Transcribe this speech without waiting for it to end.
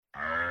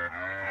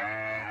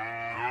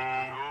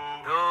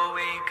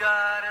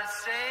gotta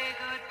say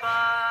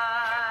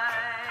goodbye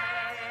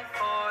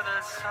for the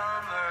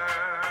summer.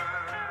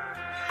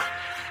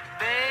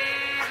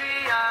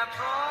 Baby, I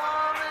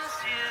promise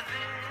you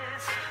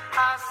this,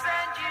 I'll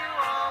send you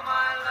all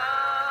my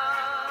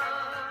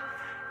love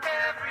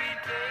every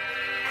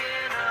day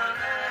in a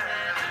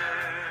letter,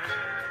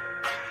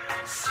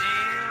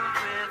 sealed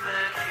with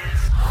a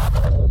kiss.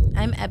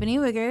 I'm Ebony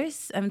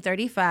Wiggers. I'm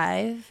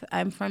 35.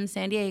 I'm from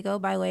San Diego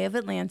by way of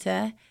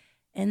Atlanta.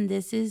 And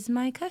this is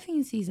my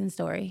cuffing season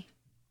story.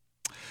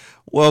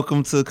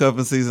 Welcome to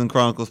Cuffing Season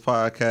Chronicles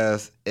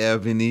podcast,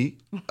 Ebony.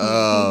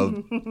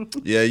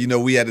 Yeah, you know,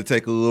 we had to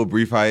take a little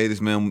brief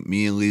hiatus, man.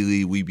 Me and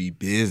Lily, we be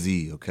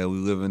busy, okay? We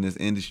live in this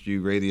industry,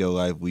 radio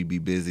life. We be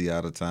busy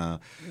all the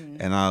time.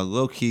 And I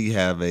low-key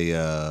have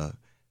a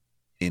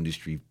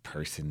industry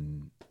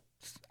person,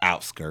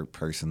 outskirt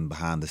person,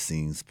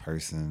 behind-the-scenes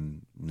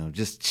person, you know,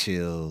 just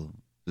chill.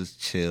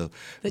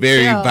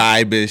 Very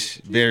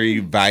vibish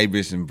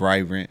and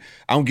vibrant.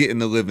 I'm getting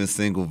the living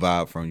single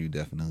vibe from you,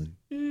 definitely.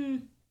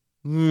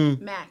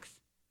 Max.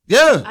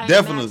 Yeah, I am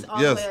definitely.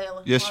 Max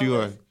Yes, you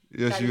are.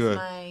 Yes, That you is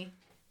are.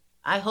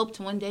 I hope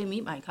to one day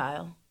meet my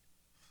Kyle.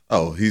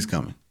 Oh, he's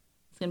coming.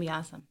 It's going to be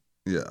awesome.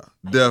 Yeah,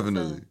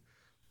 definitely.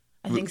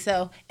 I think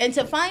so. And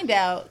to find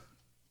out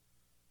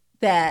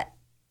that,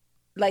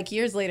 like,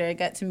 years later, I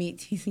got to meet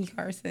T.C.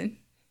 Carson,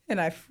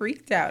 and I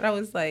freaked out. I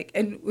was like,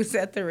 and it was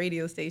at the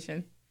radio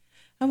station.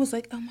 I was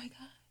like, oh, my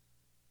God,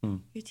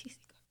 you're T.C.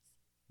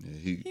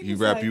 Carson. Yeah, he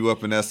wrap you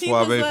up in that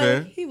suave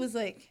affair? He was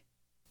like,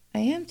 I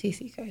am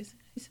T.C. Carson.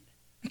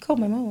 I called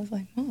my mom. I was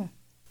like, Mom,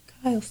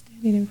 Kyle's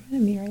standing in front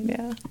of me right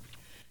now.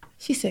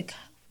 She said, Kyle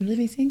from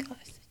Living Single.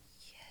 I said,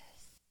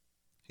 yes.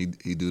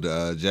 He do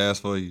the jazz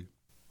for you?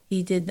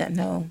 He did that.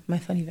 No, My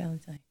Funny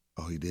Valentine.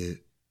 Oh, he did?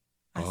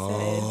 I said,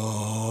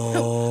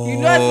 Oh. you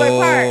know that's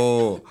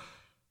my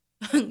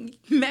part.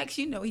 Max,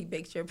 you know he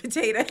baked your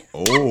potato.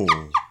 Oh.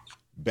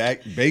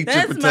 Baked your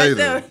That's potato.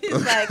 my show.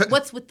 He's like,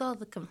 what's with all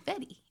the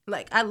confetti?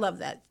 Like, I love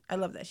that. I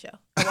love that show.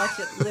 I watch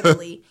it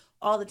literally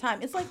all the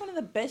time. It's like one of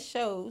the best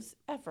shows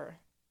ever.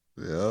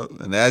 Yeah,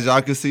 and as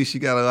y'all can see, she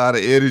got a lot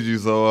of energy.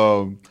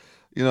 So,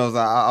 you know,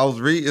 I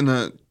was reading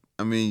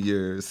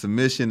your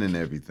submission and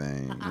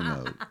everything, you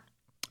know,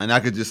 and I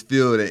could just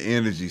feel the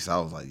energy. So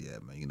I was like, yeah,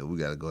 man, you know, we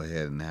got to go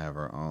ahead and have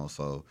her on.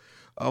 So,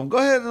 go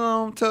ahead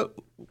and tell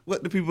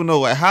let the people know,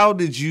 like, how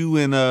did you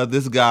and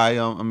this guy?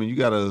 You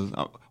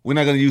gotta. We're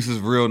not gonna use his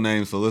real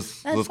name, so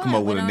let's come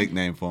up with a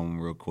nickname for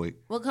him real quick.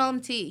 We'll call him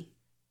T.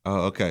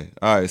 Oh, okay.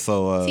 All right.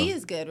 So T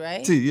is good,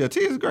 right? T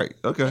is great.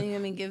 Okay. And you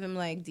want me to give him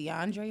like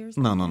DeAndre or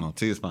something? No.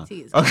 T is fine.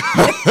 T is good.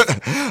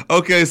 Okay.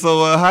 Okay.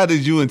 So how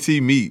did you and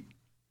T meet?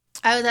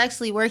 I was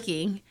actually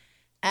working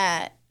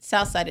at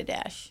Southside of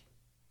Dash.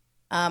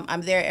 I'm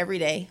there every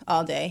day,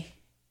 all day.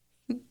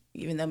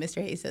 Even though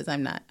Mr. Hayes says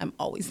I'm not, I'm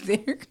always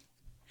there.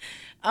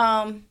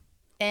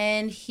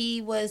 And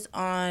he was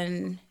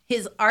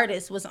his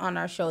artist was on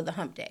our show, The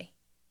Hump Day.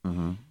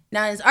 Mm-hmm.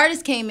 Now, his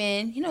artist came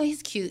in, you know,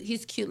 he's cute.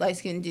 He's a cute,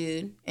 light-skinned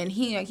dude. And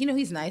he, like, you know,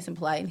 he's nice and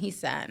polite, and he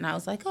sat. And I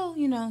was like, oh,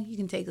 you know, you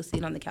can take a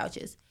seat on the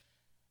couches.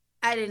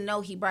 I didn't know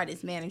he brought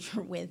his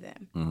manager with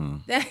him.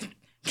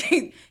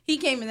 Mm-hmm. He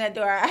came in that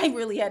door. I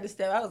really had to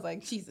step. I was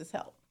like, Jesus,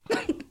 help.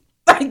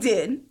 I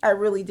did. I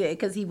really did.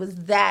 Because he was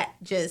that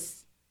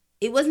just,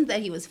 it wasn't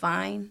that he was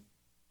fine.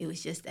 It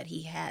was just that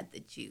he had the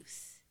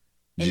juice.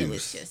 And it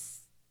was just,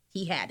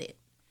 he had it.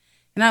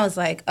 And I was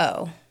like,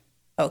 oh,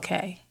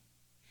 okay.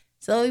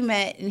 So we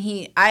met,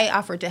 and I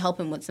offered to help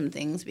him with some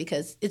things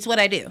because it's what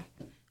I do.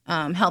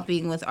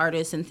 Helping with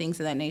artists and things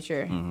of that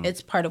nature. Mm-hmm.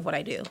 It's part of what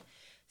I do.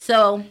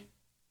 So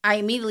I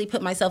immediately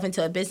put myself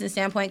into a business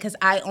standpoint because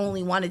I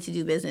only wanted to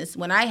do business.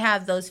 When I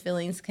have those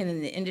feelings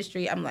in the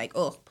industry, I'm like,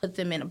 oh, put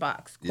them in a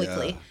box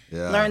quickly.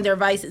 Yeah. Learn their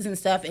vices and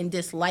stuff and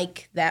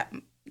dislike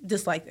them.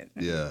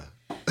 Yeah.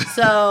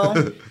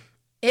 So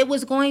it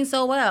was going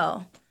so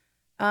well.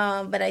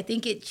 But I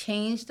think it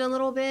changed a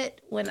little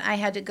bit when I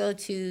had to go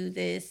to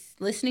this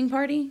listening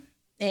party,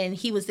 and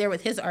he was there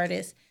with his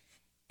artist,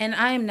 and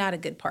I am not a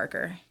good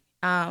parker.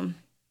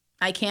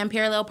 I can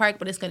parallel park,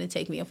 but it's going to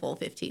take me a full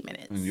 15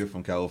 minutes. And you're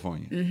from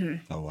California?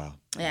 Mm-hmm. Oh, wow.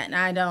 Yeah, and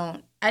I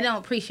don't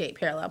appreciate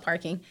parallel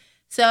parking.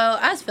 So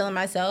I was feeling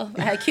myself.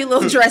 I had a cute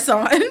little dress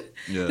on.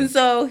 Yeah. And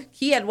so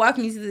he had walked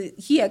me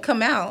he had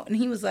come out, and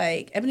he was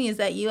like, Ebony, is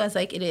that you? I was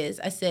like, it is.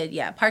 I said,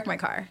 yeah, park my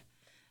car.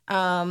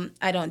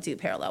 I don't do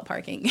parallel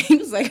parking. He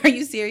was like, are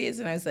you serious?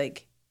 And I was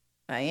like,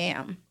 I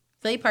am.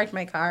 So he parked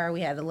my car. We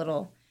had a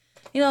little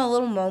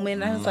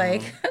moment. I was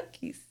like,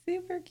 he's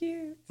super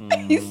cute.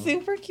 He's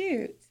super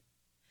cute.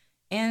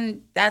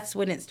 And that's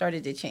when it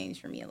started to change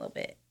for me a little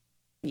bit.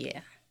 Yeah.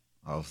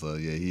 Also,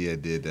 yeah, he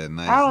had did that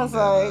nice. I was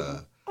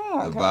like,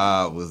 oh, the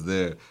vibe was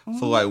there. Mm-hmm.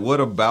 So, like,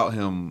 what about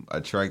him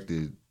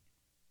attracted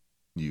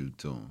you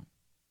to him?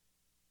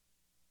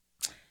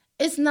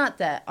 It's not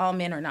that all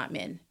men are not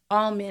men.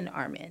 All men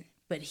are men,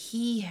 but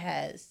he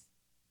has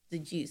the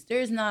juice.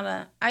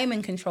 I'm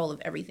in control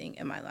of everything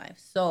in my life.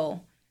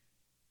 So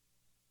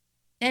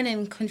and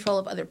in control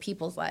of other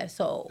people's lives.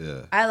 So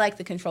Yeah. I like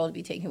the control to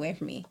be taken away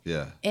from me.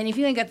 Yeah. And if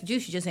you ain't got the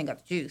juice, you just ain't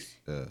got the juice.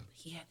 Yeah.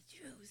 He had the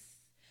juice.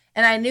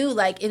 And I knew,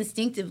 like,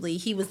 instinctively,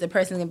 he was the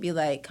person going to be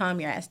like, calm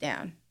your ass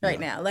down right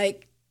now.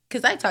 Like,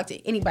 because I talk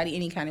to anybody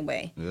any kind of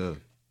way Yeah.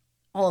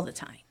 all the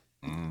time.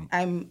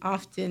 I'm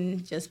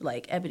often just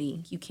like,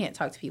 Ebony, you can't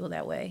talk to people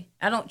that way.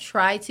 I don't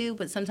try to,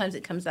 but sometimes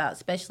it comes out,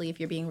 especially if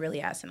you're being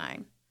really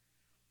asinine.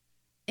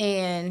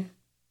 And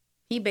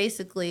he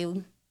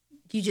basically,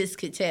 you just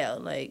could tell,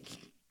 like,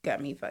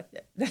 got me fucked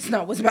up. That's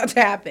not what's about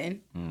to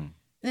happen.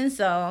 And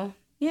so,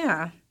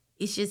 yeah,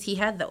 it's just he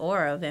had the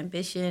aura of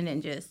ambition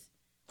and he's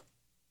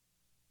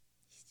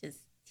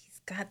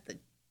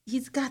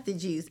got the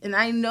juice. And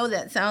I know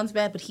that sounds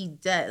bad, but he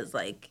does.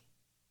 Like,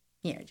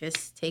 here,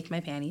 just take my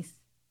panties.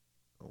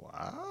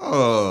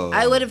 Wow.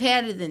 I would have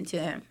handed them to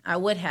him. I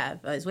would have.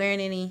 If I was wearing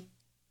any,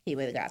 he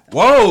would have got them.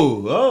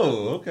 Whoa.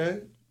 Oh,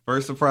 okay.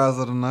 First surprise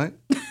of the night.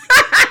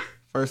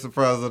 First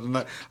surprise of the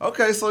night.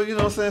 Okay, so you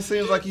know what I'm saying?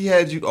 Seems like he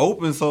had you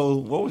open. So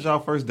what was y'all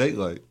first date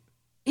like?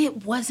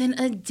 It wasn't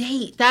a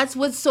date. That's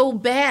what's so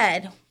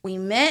bad. We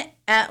met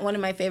at one of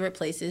my favorite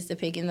places, the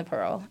Pig and the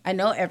Pearl. I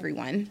know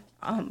everyone.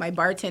 My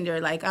bartender,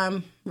 like,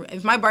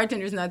 if my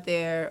bartender's not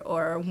there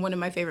or one of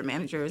my favorite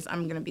managers,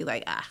 I'm going to be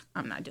like,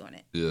 I'm not doing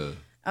it. Yeah.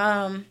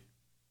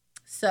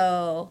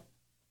 So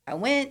I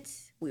went,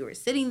 we were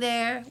sitting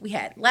there, we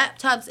had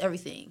laptops,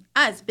 everything.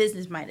 I was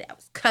business minded. I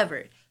was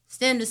covered,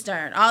 stem to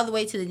stern, all the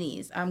way to the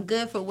knees. I'm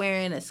good for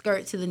wearing a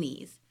skirt to the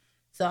knees.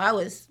 So I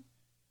was,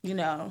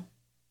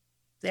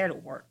 there to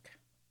work.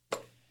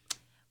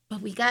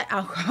 But we got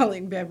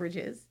alcoholic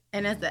beverages.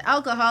 And as the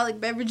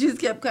alcoholic beverages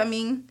kept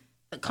coming,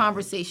 the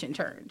conversation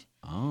turned.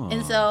 Oh.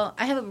 And so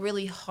I have a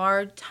really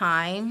hard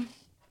time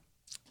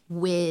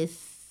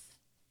with,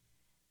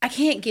 I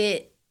can't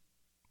get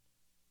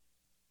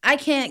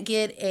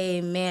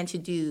a man to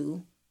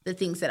do the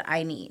things that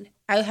I need.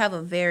 I have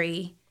a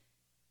very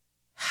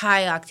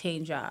high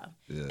octane job.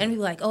 Yeah. And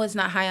people are like, oh, it's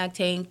not high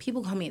octane.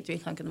 People call me at 3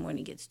 o'clock in the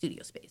morning to get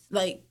studio space.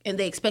 Like, and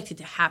they expect it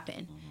to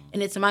happen.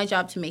 And it's my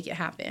job to make it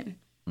happen.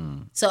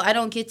 So I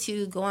don't get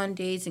to go on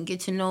dates and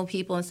get to know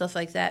people and stuff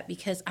like that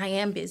because I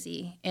am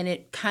busy. And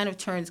it kind of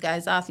turns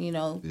guys off,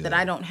 that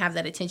I don't have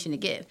that attention to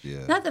give.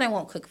 Yeah. Not that I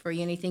won't cook for you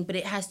or anything, but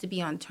it has to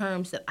be on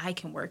terms that I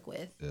can work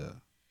with. Yeah.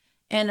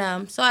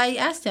 And so I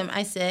asked him,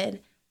 I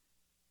said,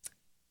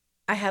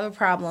 I have a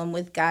problem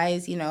with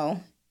guys,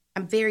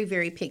 I'm very,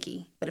 very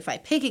picky. But if I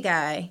pick a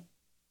guy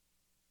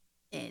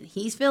and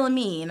he's feeling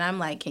me and I'm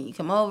like, can you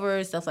come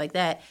over, stuff like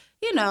that,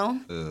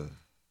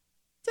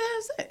 to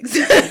have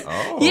sex.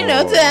 Oh.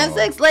 To have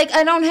sex. Like,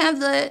 I don't have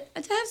to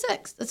have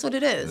sex. That's what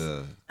it is.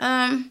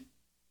 Yeah.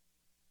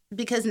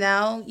 Because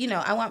now,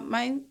 I want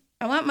my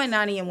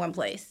nanny in one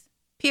place.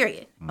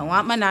 Period. I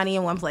want my nanny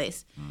in one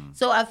place.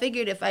 So I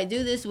figured if I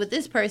do this with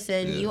this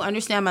person, you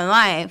understand my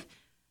life,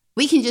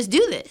 we can just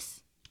do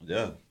this.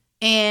 Yeah.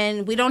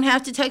 And we don't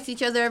have to text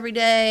each other every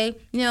day.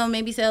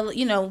 Maybe say,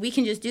 we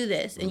can just do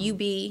this. And you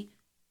be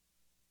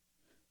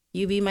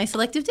my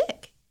selective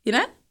dick,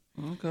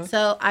 Okay.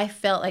 So I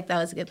felt like that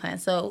was a good plan.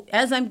 So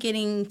as I'm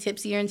getting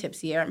tipsier and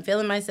tipsier, I'm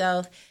feeling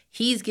myself.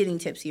 He's getting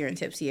tipsier and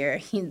tipsier.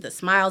 The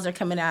smiles are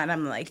coming out. And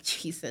I'm like,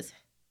 Jesus,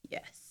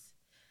 yes,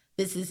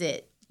 this is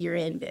it. You're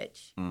in,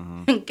 bitch.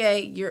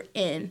 Okay, you're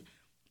in.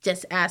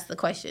 Just ask the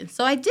question.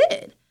 So I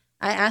did.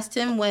 I asked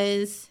him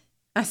I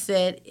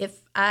said,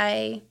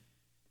 I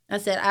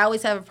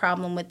always have a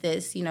problem with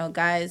this.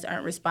 Guys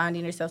aren't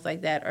responding or stuff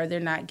like that, or they're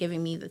not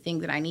giving me the thing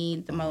that I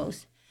need the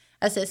most.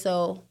 I said,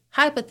 so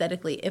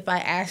hypothetically, if I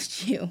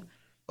asked you,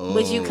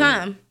 would you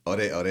come? Oh,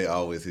 they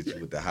always hit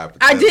you with the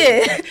hypothetical. I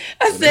did.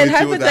 I said,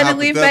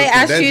 hypothetically, if I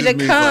asked you to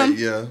come,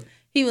 yeah.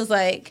 He was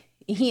like,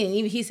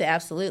 he said,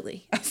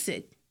 absolutely. I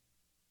said,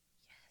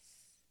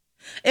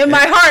 yes. In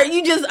my heart,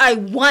 I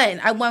won.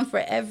 I won for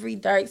every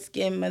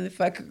dark-skinned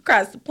motherfucker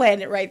across the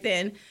planet right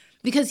then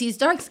because he's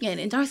dark-skinned,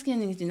 and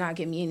dark-skinned do not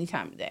give me any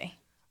time of day.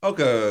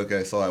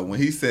 Okay. So like when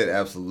he said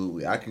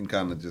absolutely, I can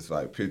kind of just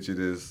like picture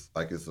this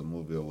like it's a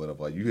movie or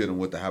whatever. Like you hit him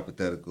with the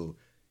hypothetical,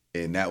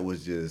 and that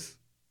was just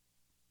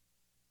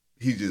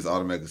he just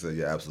automatically said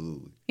yeah,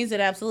 absolutely. He said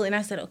absolutely, and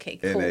I said okay,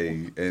 cool.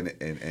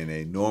 In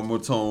a normal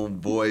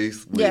tone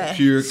voice with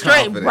pure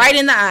straight, confidence, right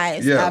in the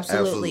eyes. Yeah,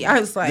 absolutely.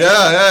 I was like, yeah.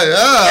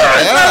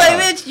 I was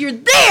like, bitch, you're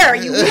there.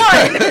 You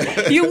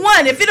won. You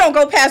won. If it don't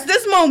go past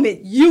this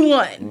moment, you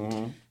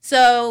won.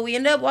 So we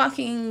ended up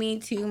walking me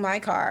to my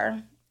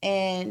car.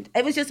 And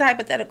it was just a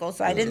hypothetical,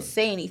 so I didn't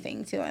say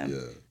anything to him. Yeah.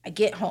 I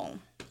get home,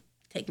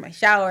 take my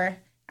shower,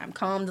 I'm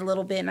calmed a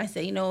little bit, and I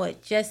say, you know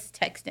what, just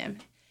text him.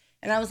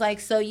 And I was like,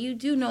 so you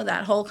do know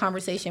that whole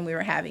conversation we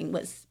were having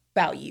was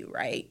about you,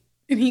 right?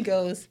 And he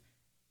goes,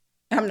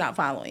 I'm not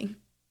following.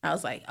 I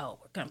was like, oh,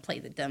 we're going to play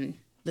the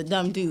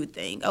dumb dude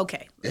thing.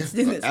 Okay, let's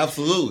do this.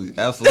 Absolutely.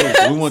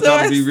 We want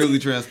y'all to be really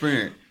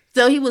transparent.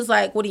 So he was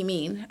like, what do you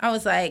mean? I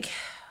was like,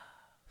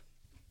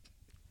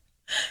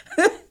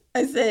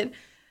 I said,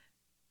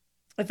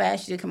 if I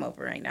asked you to come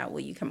over right now, will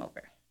you come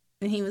over?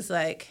 And he was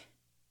like,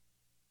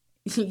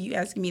 you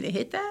asking me to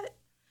hit that?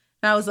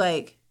 And I was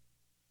like,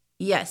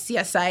 yes,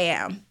 I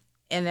am.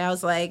 And I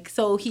was like,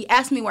 so he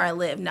asked me where I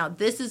live. Now,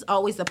 this is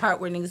always the part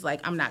where niggas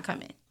like, I'm not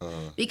coming.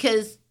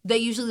 Because they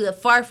usually live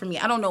far from me.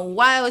 I don't know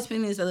why I was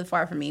thinking niggas live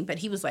far from me, but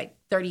he was like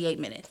 38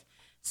 minutes.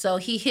 So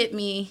he hit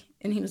me,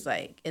 and he was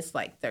like, it's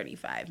like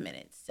 35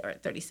 minutes or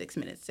 36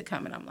 minutes to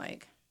come. And I'm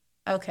like,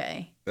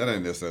 okay. That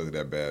ain't necessarily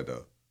that bad,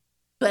 though.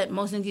 But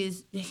most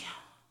niggas,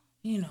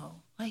 you know,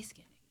 light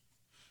skinned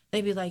niggas,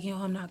 they be like, yo,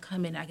 I'm not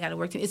coming. I got to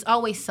work. It's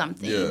always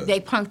something. Yeah. They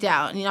punked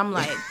out. And I'm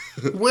like,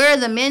 where are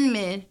the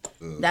men?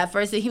 That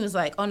first day, he was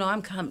like, oh, no,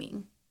 I'm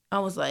coming. I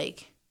was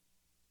like,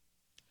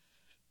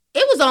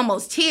 it was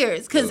almost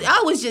tears because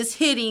I was just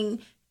hitting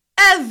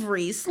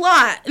every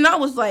slot. And I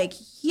was like,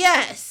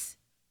 yes,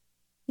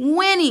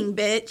 winning,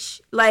 bitch.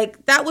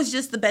 Like, that was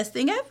just the best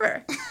thing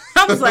ever.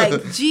 I was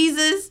like,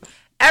 Jesus,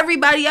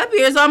 everybody up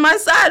here is on my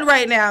side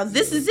right now.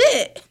 This is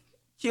it.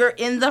 You're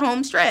in the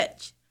home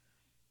stretch.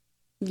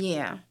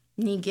 Yeah.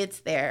 And he gets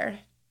there.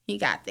 He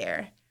got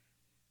there.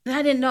 And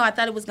I didn't know. I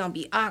thought it was going to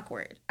be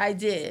awkward. I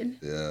did.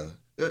 Yeah.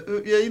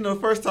 Yeah, you know,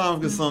 first time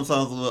gets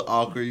sometimes a little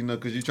awkward, you know,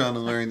 because you're trying to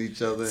learn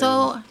each other.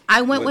 So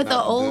I went with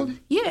the old,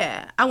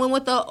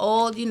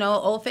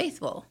 old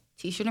faithful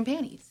t-shirt and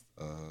panties.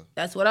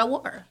 That's what I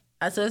wore.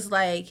 So it's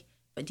like,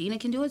 but Dina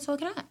can do it, so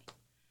can I.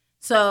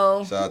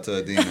 So shout out to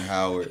Adina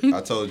Howard.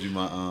 I told you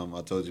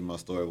my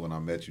story when I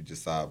met you.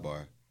 Just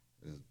sidebar,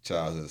 it's a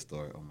childhood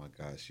story. Oh my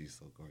God, she's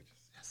so gorgeous.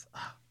 Yes.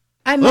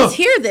 I must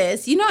hear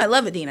this. You know, I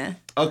love Adina.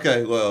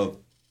 Okay,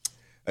 well,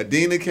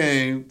 Adina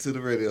came to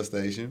the radio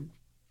station.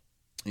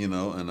 You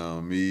know, and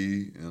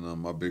me and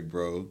my big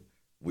bro,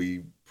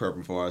 we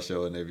prepping for our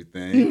show and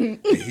everything.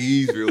 And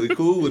he's really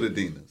cool with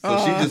Adina. So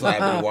she just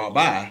happened to walk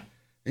by.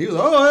 He was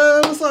like,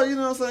 oh, hey, what's up? You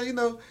know what I'm saying? You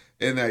know.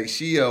 And like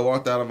she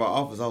walked out of our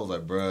office. I was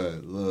like, bruh,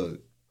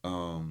 look,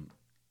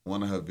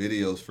 one of her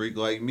videos, Freak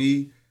Like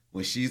Me,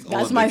 when she's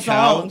on the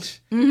couch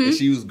and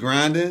she was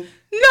grinding.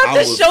 Not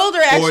the shoulder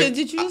action.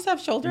 Did you just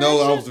have shoulder action?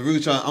 No, I was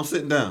really trying. I'm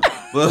sitting down.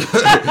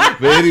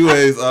 But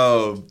anyways,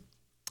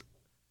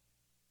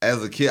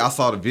 as a kid, I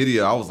saw the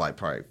video. I was like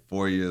probably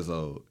 4 years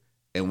old.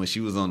 And when she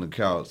was on the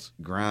couch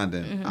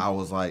grinding, I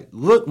was like,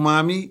 look,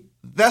 mommy,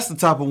 that's the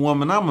type of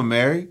woman I'm going to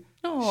marry.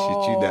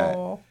 Aww. Shit, you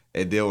died.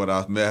 And then when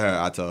I met her,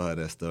 I told her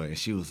that story. And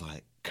she was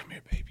like, come here,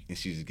 baby. And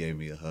she just gave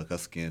me a hug. Her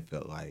skin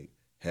felt like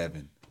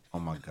heaven. Oh,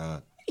 my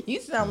God.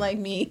 You sound like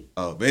me.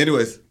 Oh, but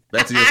anyways,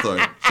 back to your story.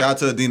 Shout out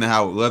to Adina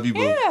Howard. Love you,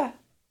 boo. Yeah,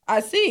 I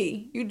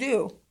see. You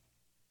do.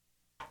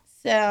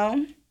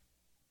 So,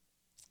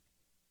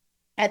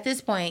 at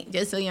this point,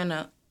 just so you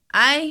know,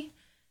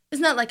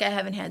 it's not like I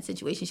haven't had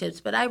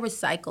situationships, but I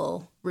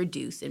recycle,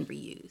 reduce, and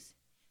reuse.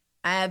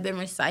 I have been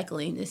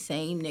recycling the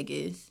same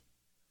niggas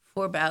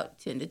for about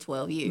 10 to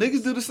 12 years.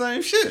 Niggas do the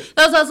same shit.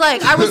 That's what I was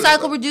like. I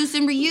recycle, reduce,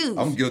 and reuse.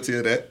 I'm guilty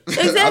of that.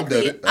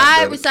 Exactly.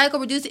 I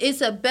recycle, reduce.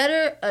 It's a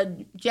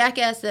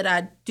jackass that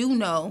I do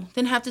know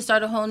than have to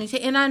start a whole new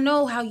thing. And I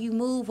know how you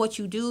move, what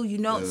you do, you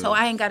know, so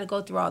I ain't got to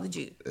go through all the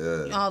juice.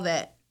 All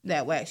that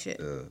whack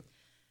shit. Yeah.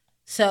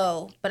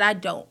 So, but I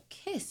don't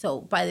kiss.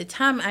 So by the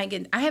time I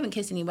haven't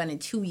kissed anyone in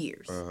 2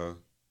 years.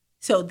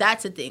 So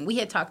that's the thing. We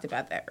had talked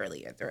about that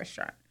earlier at the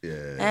restaurant.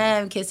 Yeah. I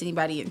haven't kissed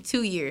anybody in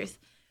 2 years.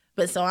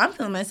 But so I'm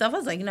feeling myself. I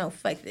was like, no,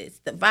 fuck this.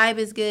 The vibe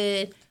is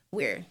good.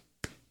 We're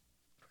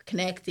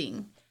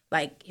connecting.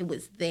 Like, it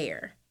was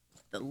there.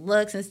 The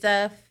looks and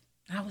stuff.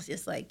 I was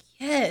just like,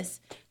 yes.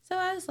 So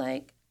I was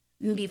like,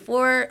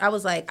 before, I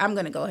was like, I'm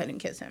going to go ahead and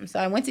kiss him. So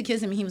I went to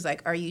kiss him, and he was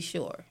like, are you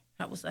sure?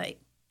 I was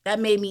like, that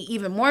made me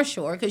even more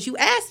sure because you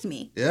asked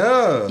me.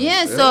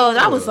 Yeah. So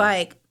I was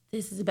like,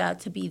 this is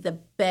about to be the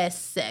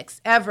best sex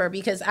ever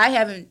because I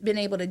haven't been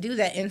able to do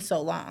that in so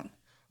long.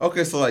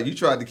 Okay, so like you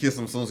tried to kiss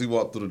him as soon as he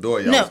walked through the door.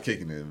 Y'all was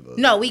kicking it.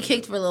 No, we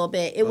kicked for a little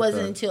bit. It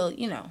wasn't until,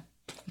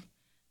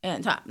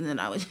 and top. And then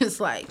I was just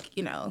like,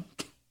 I'm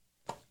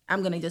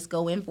going to just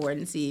go in for it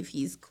and see if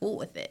he's cool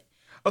with it.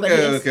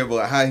 Okay,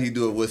 but how did he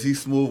do it? Was he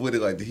smooth with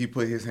it? Like, did he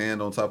put his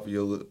hand on top of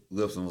your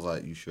lips and was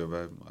like, you sure,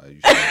 baby? Are you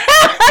sure?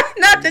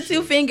 Not the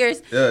 2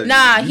 fingers. Yeah,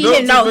 nah, he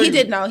didn't know. He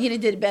did know. He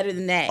did it better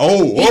than that.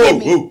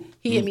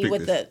 He hit me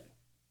with the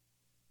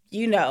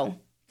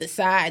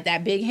side,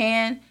 that big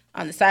hand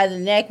on the side of the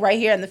neck, right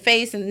here on the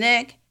face and the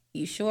neck.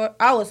 You sure?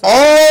 I was like,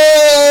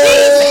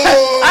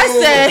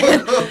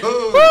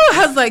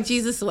 I was like,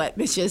 Jesus sweat,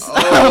 bitches.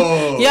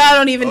 I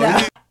don't even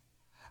know.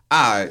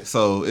 All right,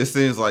 so it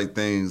seems like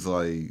things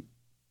like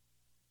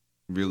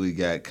really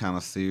got kind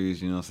of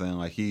serious. You know what I'm saying?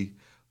 Like he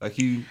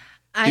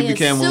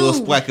became a little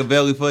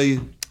Squackavelli for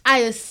you. I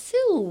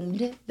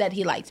assumed that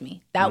he liked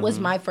me. That was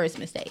my first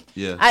mistake.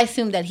 Yeah. I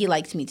assumed that he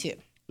liked me too.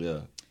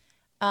 Yeah.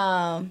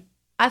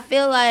 I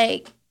feel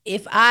like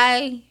if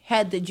I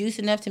had the juice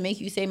enough to make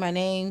you say my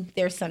name,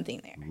 there's something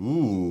there.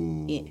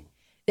 Ooh. Yeah.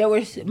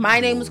 My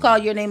name was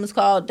called, your name was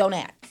called, don't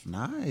act.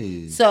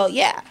 Nice. So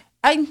yeah.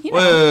 I came to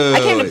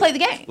play the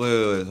game.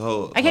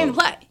 I came to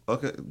play.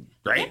 Okay.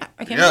 Great. Yeah,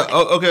 I came to play.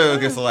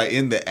 Okay. So like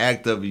in the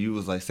act of it, you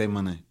was like, say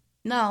my name.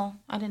 No,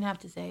 I didn't have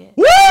to say it.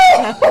 Woo!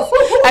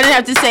 I didn't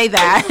have to say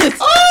that. I didn't have to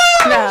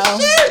say that. Oh,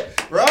 shit!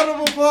 Round of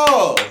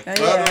applause.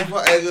 Yeah. Round of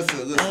applause. Hey,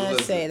 listen. I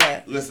didn't say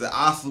that. Listen,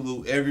 I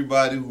salute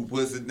everybody who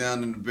puts it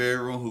down in the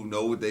bedroom, who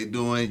know what they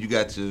doing. You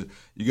got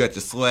your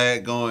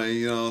swag going.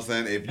 You know what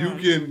I'm saying? If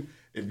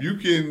you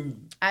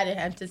can. I didn't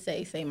have to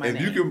say my name.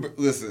 If you can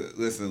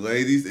listen,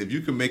 ladies. If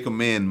you can make a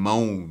man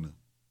moan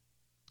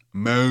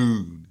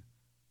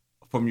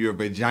from your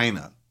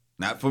vagina,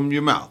 not from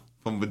your mouth,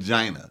 from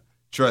vagina.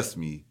 Trust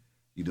me,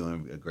 you're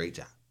doing a great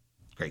job.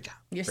 Great job.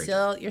 You're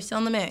still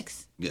in the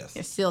mix. Yes.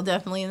 You're still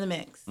definitely in the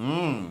mix.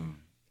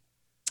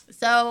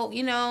 So,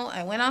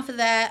 I went off of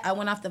that. I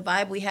went off the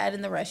vibe we had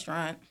in the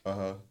restaurant.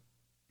 Uh-huh.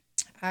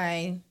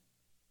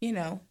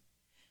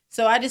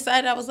 So I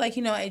decided, I was like,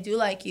 I do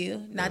like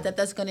you. Not that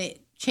that's going to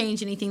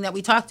change anything that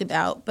we talked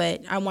about,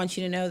 but I want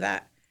you to know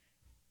that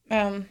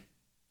I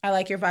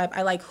like your vibe.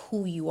 I like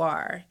who you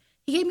are.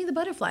 He gave me the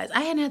butterflies.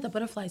 I hadn't had the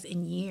butterflies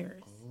in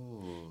years.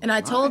 And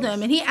I told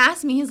him, and he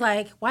asked me, he's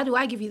like, why do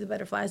I give you the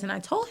butterflies? And I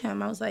told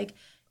him, I was like,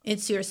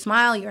 it's your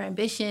smile, your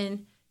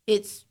ambition.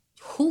 It's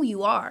who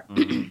you are.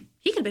 Mm-hmm.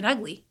 He could have been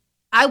ugly.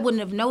 I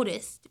wouldn't have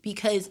noticed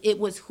because it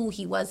was who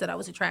he was that I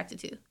was attracted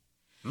to.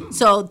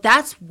 So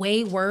that's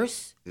way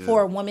worse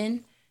for a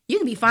woman. You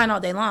can be fine all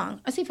day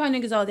long. I see fine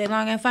niggas all day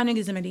long. I have fine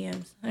niggas in my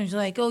DMs. And it's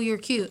like, oh, you're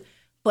cute.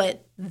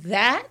 But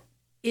that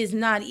is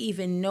not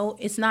even,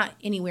 it's not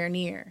anywhere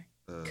near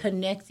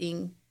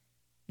connecting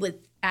with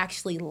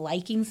actually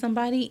liking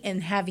somebody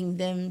and having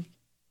them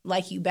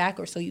like you back,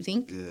 or so you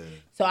think. Yeah.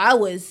 So I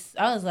was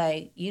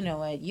like, you know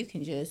what, you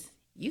can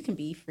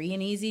be free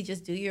and easy,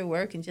 just do your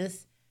work and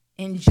just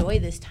enjoy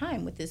this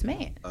time with this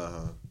man.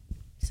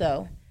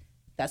 So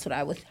that's what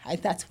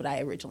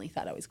I originally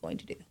thought I was going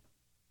to do.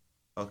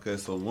 Okay,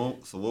 so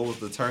what was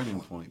the turning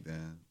point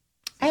then?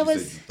 I said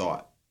you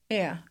thought.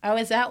 Yeah, I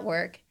was at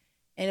work,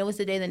 and it was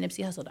the day that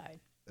Nipsey Hussle died.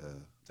 Yeah,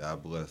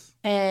 God bless.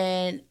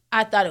 And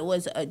I thought it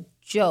was a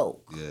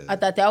joke. Yeah. I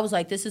thought that was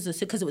like, this is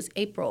because it was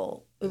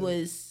April. It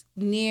was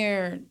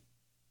near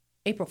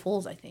April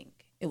Fool's, I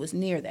think. It was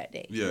near that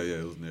day. Yeah,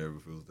 it was near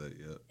April Fool's Day,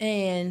 yeah.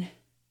 And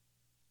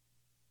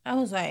I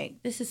was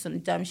like, this is some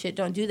dumb shit.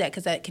 Don't do that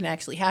because that can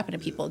actually happen to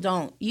people.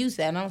 Don't use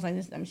that. And I was like,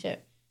 this is dumb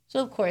shit. So,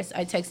 of course,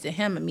 I texted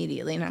him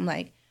immediately. And I'm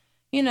like,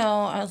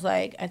 I was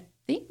like, I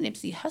think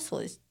Nipsey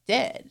Hussle is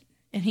dead.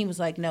 And he was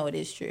like, no, it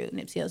is true.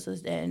 Nipsey Hussle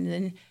is dead. And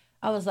then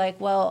I was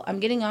like, well, I'm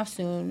getting off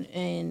soon,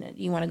 and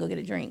you want to go get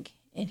a drink?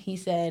 And he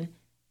said,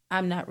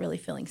 I'm not really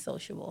feeling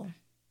sociable.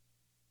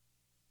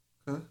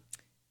 Huh?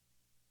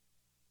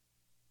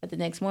 But the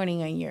next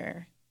morning on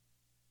your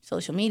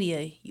social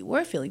media, you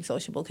were feeling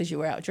sociable because you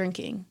were out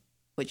drinking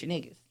with your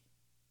niggas.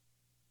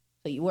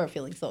 So you were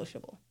feeling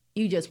sociable.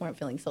 You just weren't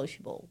feeling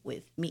sociable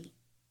with me.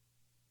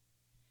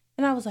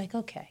 And I was like,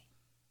 okay.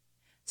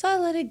 So I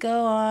let it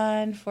go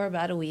on for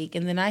about a week.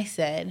 And then I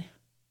said,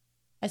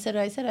 I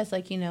was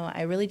like,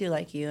 I really do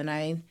like you. And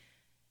I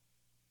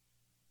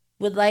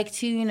would like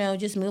to,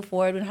 just move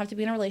forward. We don't have to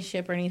be in a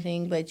relationship or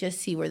anything, but just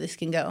see where this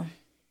can go.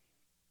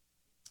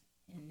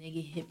 And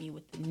nigga hit me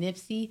with the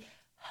Nipsey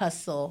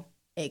Hussle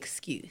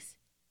excuse.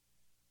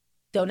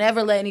 Don't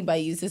ever let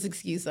anybody use this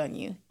excuse on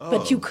you. Oh.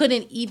 But you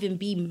couldn't even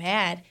be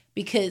mad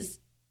because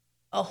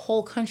a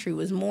whole country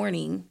was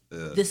mourning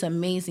this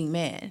amazing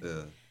man.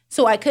 Yeah.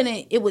 So I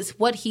couldn't, it was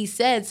what he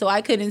said, so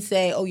I couldn't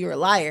say, oh, you're a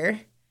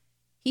liar.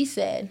 He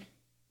said,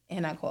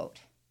 and I quote,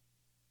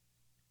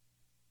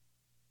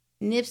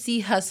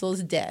 Nipsey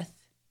Hussle's death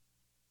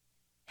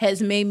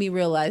has made me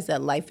realize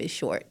that life is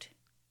short.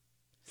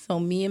 So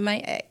me and my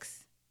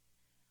ex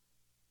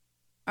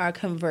are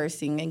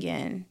conversing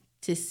again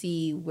to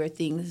see where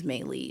things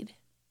may lead.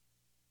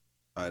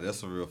 All right,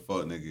 that's a real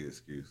fuck nigga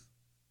excuse.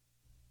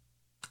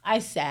 I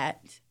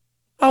sat.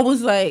 I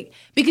was like,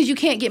 because you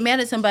can't get mad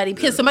at somebody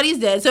because somebody's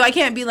dead. So I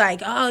can't be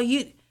like, oh,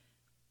 you.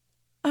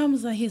 I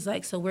was like, he's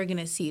like, so we're going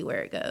to see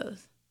where it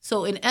goes.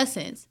 So in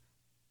essence,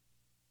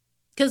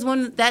 because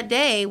that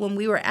day when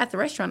we were at the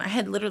restaurant, I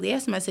had literally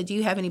asked him, I said, do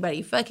you have anybody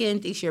you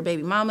fucking, thinks you're a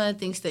baby mama,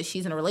 thinks that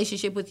she's in a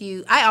relationship with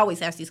you? I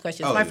always ask these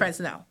questions. My friends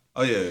know.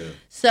 Oh, yeah.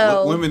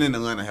 So women in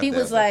Atlanta have to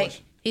ask that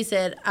question. He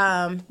said,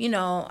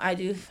 I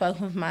do fuck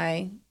with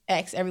my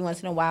ex every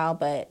once in a while,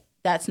 but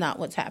that's not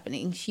what's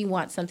happening. She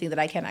wants something that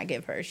I cannot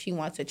give her. She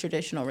wants a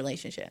traditional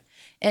relationship.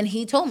 And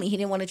he told me he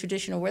didn't want a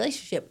traditional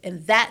relationship.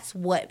 And that's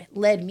what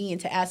led me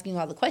into asking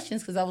all the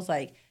questions, because I was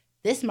like,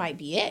 this might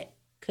be it,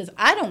 because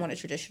I don't want a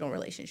traditional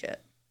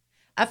relationship.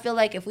 I feel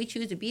like if we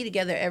choose to be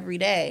together every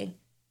day,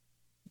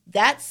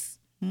 that's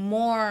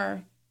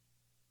more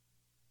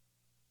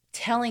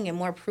telling and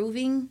more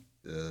proving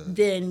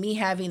than me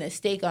having a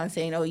stake on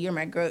saying, oh, you're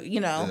my girl.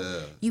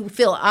 You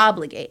feel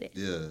obligated.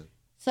 Yeah.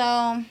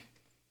 So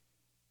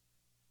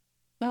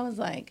I was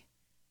like,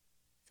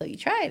 so you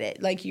tried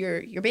it. Like,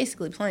 you're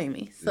basically playing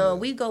me. So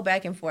we go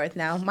back and forth.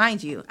 Now,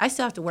 mind you, I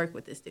still have to work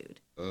with this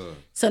dude.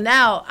 So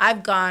now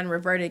I've gone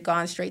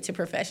straight to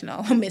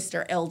professional,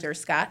 Mr. Elder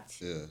Scott.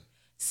 Yeah.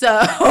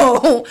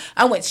 So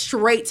I went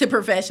straight to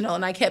professional,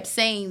 and I kept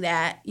saying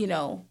that,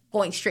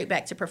 going straight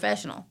back to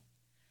professional.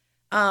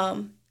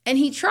 And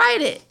he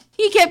tried it.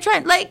 He kept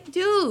trying, like,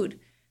 dude,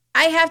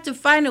 I have to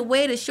find a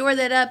way to shore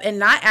that up and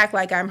not act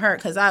like I'm hurt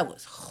because I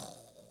was,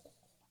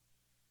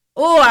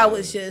 I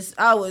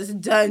was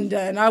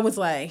done. I was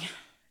like,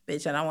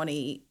 bitch, I don't want to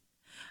eat.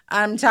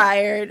 I'm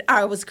tired.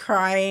 I was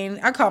crying.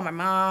 I called my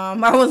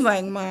mom. I was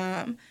like,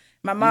 Mom.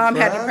 My mom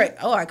had to pray.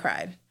 Oh, I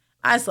cried.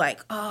 I was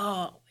like,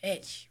 oh,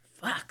 bitch,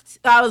 fucked.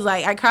 I was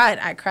like, I cried.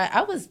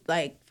 I was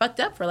like fucked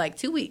up for like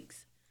 2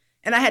 weeks.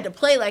 And I had to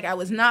play like I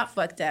was not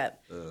fucked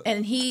up.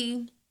 And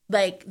he,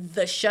 like,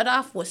 the shut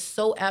off was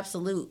so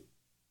absolute.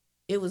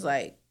 It was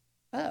like,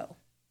 oh.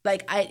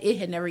 Like, it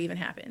had never even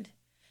happened.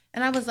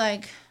 And I was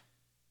like,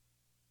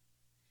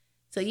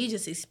 so you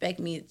just expect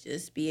me to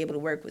just be able to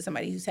work with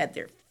somebody who's had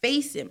their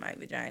face in my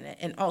vagina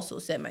and also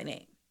said my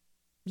name?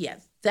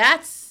 Yes,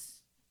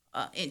 that's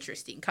an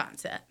interesting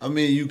concept. I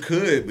mean, you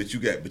could, but you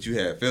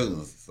had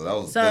feelings, so that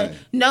was the thing.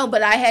 No,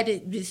 but I had to,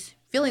 just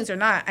feelings or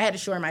not, I had to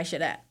shore my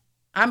shit up.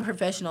 I'm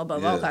professional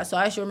above all costs, so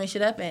I shore my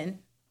shit up and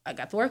I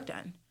got the work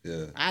done.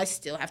 Yeah, I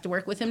still have to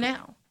work with him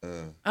now.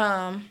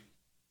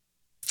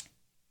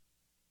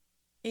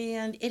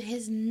 And it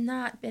has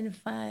not been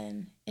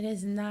fun. It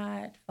is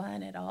not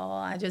fun at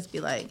all. I just be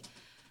like,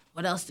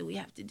 what else do we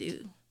have to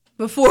do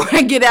before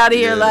I get out of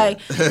here?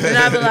 Like, and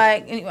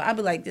I'd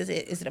be like, is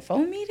it a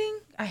phone meeting?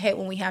 I hate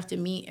when we have to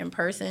meet in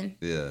person.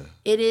 Yeah.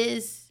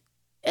 It's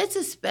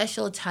a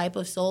special type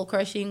of soul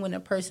crushing when a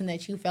person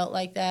that you felt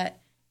like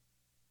that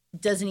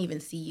doesn't even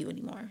see you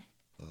anymore.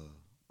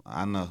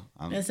 I know.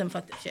 That's some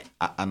fucked up shit.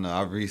 I know.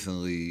 I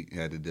recently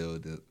had to deal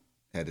with that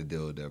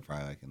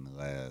probably like in the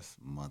last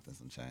month and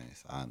some change.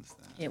 So I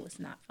understand. It was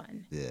not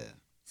fun. Yeah.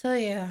 So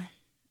yeah,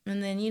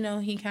 and then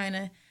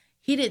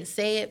he didn't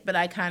say it, but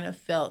I kind of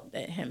felt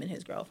that him and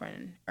his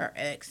girlfriend or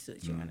ex,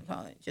 what you want to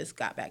call it, just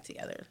got back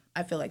together.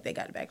 I feel like they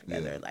got back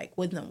together like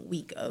within a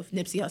week of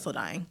Nipsey Hussle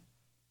dying.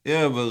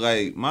 Yeah, but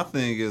like my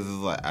thing is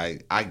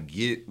like I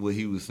get what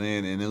he was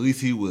saying, and at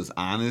least he was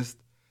honest.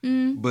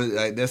 But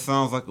like that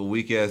sounds like a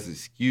weak ass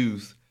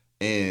excuse,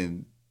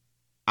 and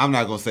I'm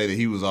not gonna say that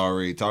he was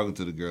already talking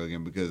to the girl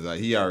again because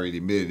he already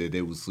admitted that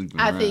they was sleeping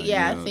around. I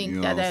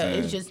think that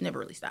it just never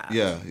really stopped.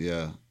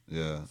 Yeah.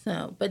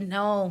 So, but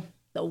no,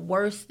 the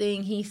worst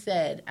thing he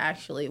said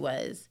actually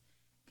was,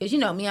 because you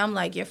know me, I'm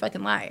like, you're a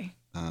fucking liar.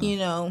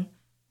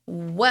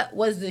 What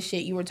was the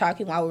shit you were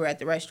talking while we were at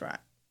the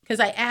restaurant? Because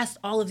I asked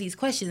all of these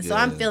questions, so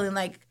I'm feeling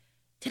like,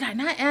 did I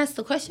not ask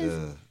the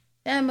questions?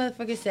 That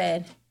motherfucker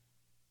said,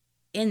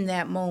 in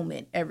that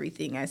moment,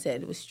 everything I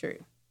said was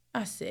true.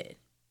 I said,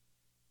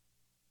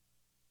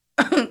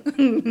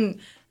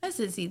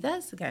 see,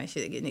 that's the kind of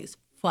shit that get niggas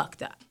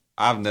fucked up.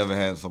 I've never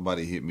had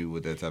somebody hit me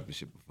with that type of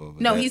shit before.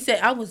 No, he said,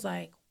 I was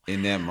like, wow.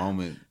 In that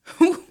moment.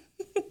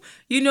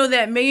 You know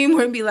that meme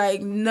where it be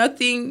like,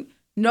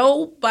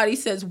 nobody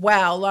says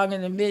wow longer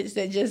than the bitch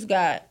that just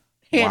got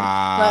hit.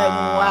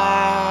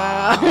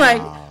 Wow.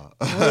 Like,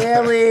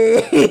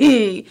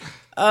 really?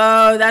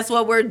 Oh, that's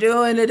what we're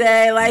doing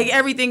today. Like,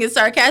 everything is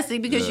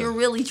sarcastic because you're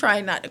really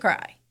trying not to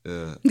cry.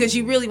 Yeah. Because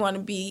you really want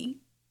to be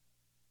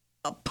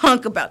a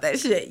punk about that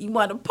shit. You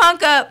want to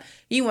punk up.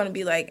 You want to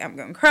be like, I'm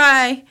going to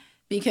cry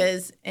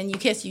because, and you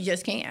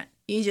just can't.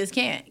 You just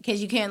can't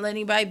because you can't let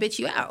anybody bitch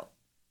you out.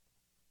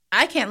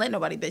 I can't let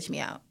nobody bitch me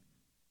out.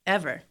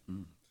 Ever.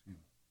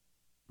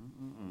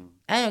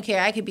 I don't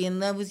care. I could be in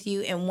love with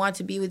you and want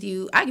to be with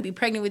you. I could be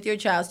pregnant with your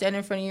child, standing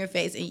in front of your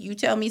face, and you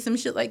tell me some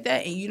shit like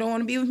that and you don't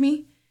want to be with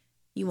me.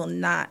 You will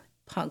not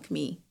punk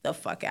me the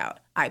fuck out.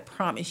 I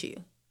promise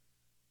you.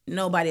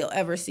 Nobody will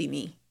ever see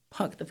me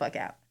punk the fuck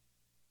out.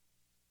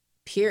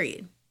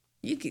 Period.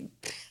 You could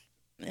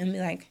and be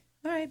like,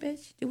 all right,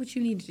 bitch, do what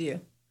you need to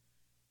do.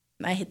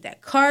 And I hit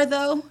that car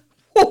though.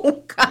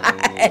 Oh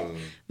God.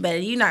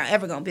 But you're not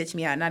ever gonna bitch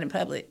me out, not in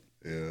public.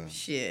 Yeah.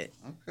 Shit.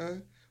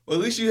 Okay. Well,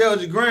 at least you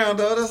held your ground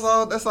though. That's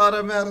all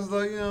that matters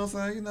though, you know what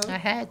I'm saying? I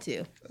had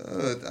to.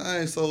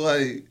 Dang, so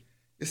like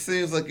it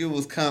seems like it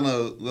was kind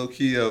of low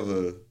key of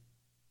a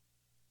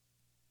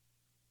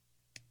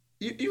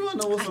You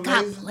wanna know what's amazing?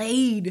 I got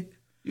played.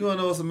 You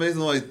wanna know what's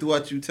amazing? Like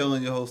throughout you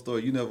telling your whole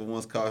story, you never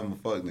once called him a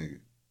fuck nigga.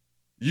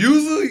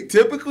 Usually,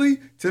 typically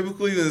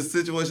in a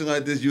situation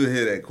like this, you would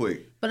hear that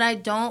quick. But I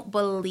don't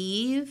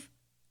believe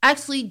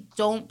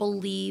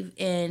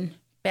in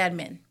bad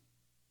men.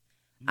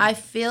 I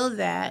feel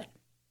that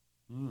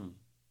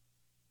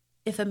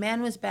if a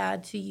man was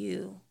bad to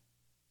you,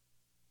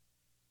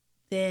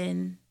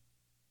 then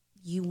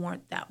you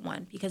weren't that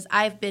one. Because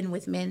I've been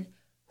with men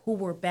who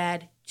were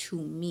bad to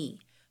me.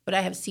 But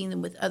I have seen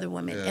them with other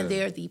women, and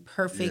they're the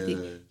perfect.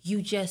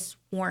 You just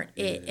weren't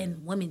it,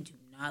 and women do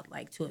not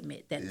like to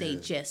admit that they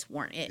just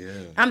weren't it.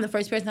 I'm the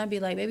first person I'd be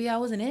like, "Baby, I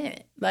wasn't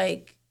it."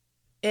 Like,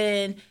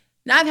 and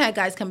now I've had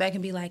guys come back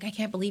and be like, "I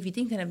can't believe you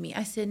think that of me."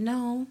 I said,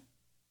 "No,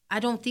 I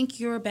don't think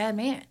you're a bad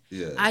man.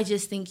 I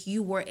just think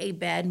you were a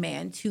bad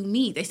man to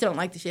me." They still don't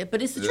like the shit,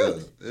 but it's the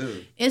truth.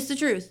 It's the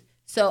truth.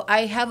 So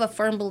I have a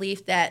firm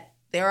belief that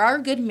there are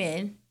good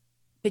men.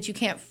 But you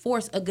can't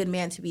force a good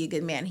man to be a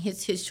good man.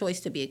 It's his choice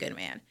to be a good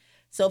man.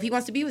 So if he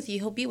wants to be with you,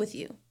 he'll be with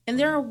you. And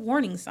there are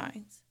warning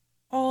signs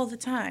all the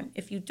time.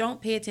 If you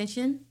don't pay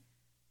attention,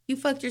 you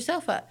fucked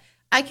yourself up.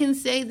 I can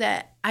say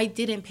that I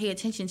didn't pay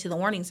attention to the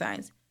warning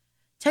signs.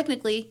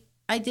 Technically,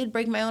 I did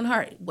break my own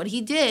heart. What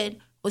he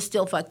did was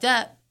still fucked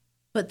up,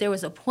 but there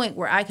was a point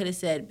where I could have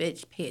said,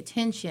 bitch, pay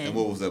attention. And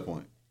what was that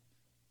point?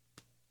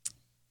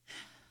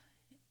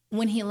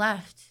 When he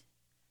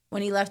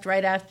left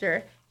right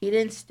after, he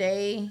didn't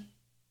stay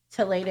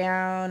to lay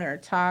down or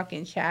talk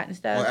and chat and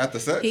stuff. Well, after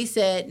sex? He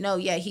said,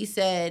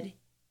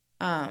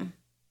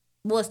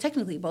 well, it's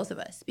technically both of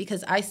us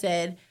because I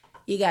said,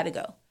 you got to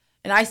go.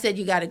 And I said,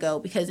 you got to go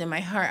because in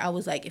my heart, I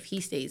was like, if he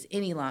stays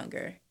any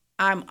longer,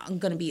 I'm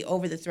going to be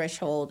over the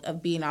threshold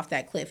of being off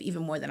that cliff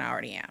even more than I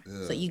already am.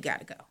 Yeah. So you got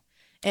to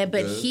go.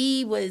 But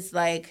he was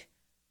like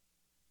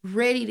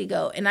ready to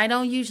go. And I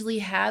don't usually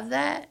have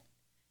that.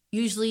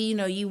 Usually,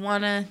 you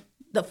want to,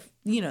 the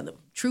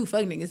true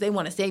fuck niggas, they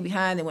want to stay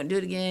behind. They want to do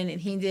it again.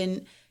 And he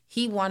didn't.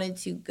 He wanted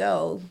to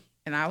go.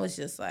 And I was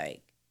just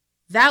like,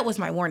 that was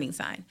my warning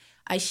sign.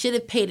 I should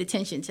have paid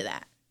attention to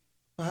that.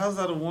 How's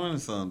that a warning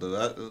sign,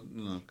 though?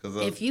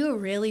 If you're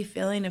really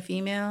feeling a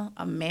female,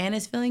 a man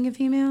is feeling a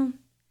female,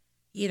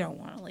 you don't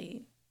want to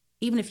leave.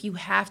 Even if you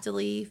have to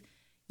leave,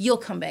 you'll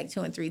come back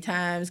 2 and 3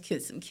 times,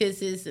 get some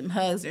kisses, some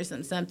hugs, or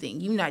something.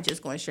 You're not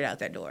just going straight out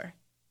that door.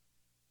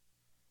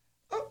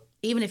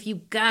 Even if you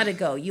gotta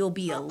go, you'll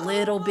be a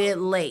little bit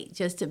late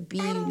just to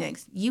be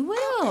next. You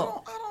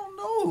will.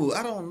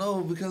 I don't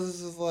know because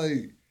it's just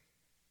like,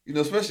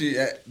 especially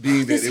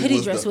being this that it hoodie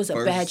was dress the was a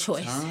first bad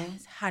choice. time.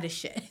 It's hot as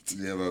shit.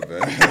 Yeah, my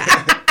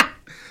bad.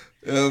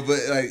 But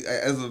like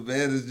as a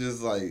man, it's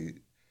just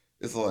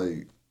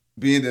like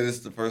being that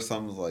it's the first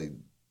time. It's like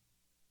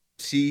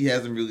she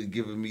hasn't really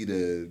given me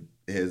the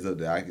heads up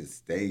that I could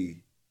stay.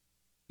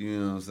 You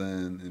know what I'm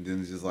saying? And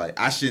then it's just like,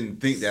 I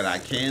shouldn't think that I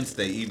can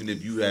stay, even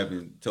if you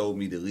haven't told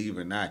me to leave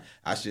or not.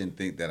 I shouldn't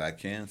think that I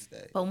can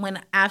stay. But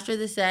when after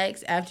the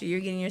sex, after you're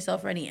getting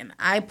yourself ready, and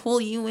I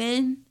pull you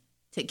in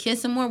to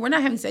kiss some more, we're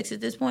not having sex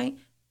at this point.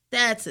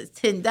 That's a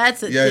thing.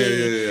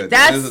 Yeah.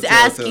 That's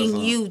asking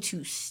you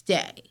to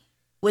stay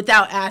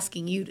without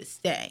asking you to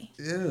stay.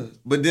 Yeah.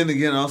 But then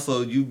again,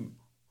 also, you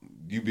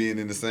being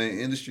in the same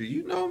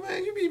industry,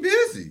 man, you be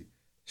busy.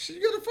 Shit,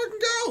 you gotta fucking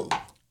go.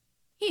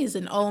 He is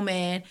an old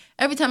man.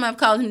 Every time I've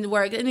called him to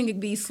work, that nigga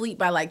be asleep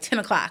by like 10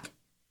 o'clock.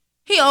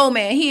 He old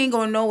man. He ain't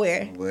going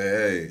nowhere. Well,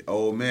 hey,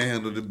 old man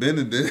handled the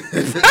bending. You know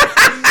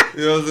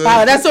what I'm saying?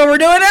 Oh, that's what we're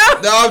doing now?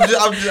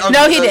 No,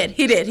 No, he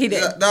did.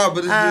 Yeah, no,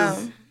 but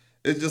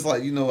it's just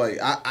like,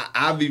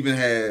 I've even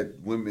had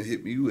women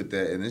hit me with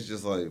that, and it's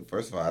just like,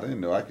 first of all, I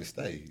didn't know I could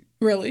stay.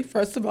 Really?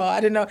 First of all, I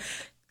didn't know.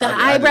 The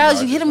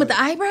eyebrows, you hit him with the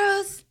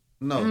eyebrows?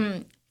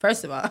 No.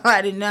 First of all,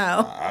 I didn't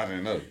know. I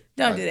didn't know.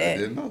 Don't do that. I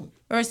didn't know.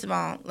 First of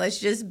all, let's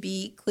just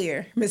be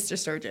clear, Mr.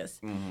 Sturgis.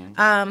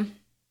 Mm-hmm.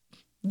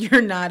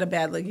 You're not a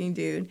bad-looking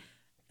dude.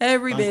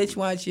 Every bitch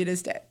wants you to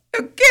stay.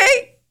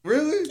 Okay?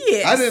 Really?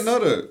 Yes. I didn't know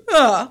that.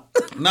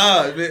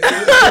 Nah.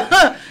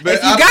 But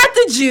if you got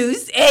the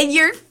juice and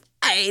you're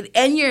fine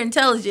and you're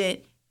intelligent,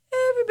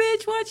 every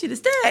bitch wants you to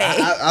stay.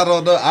 I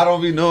don't know. I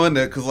don't be knowing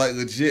that because, like,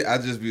 legit, I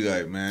just be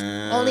like,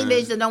 man. Only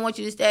bitch that don't want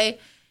you to stay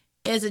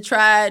is a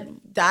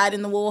dyed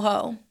in the wool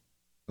hoe.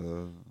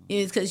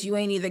 It's because you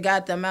ain't either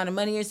got the amount of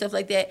money or stuff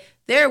like that.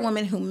 There are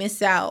women who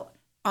miss out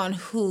on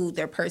who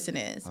their person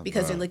is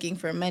because they're looking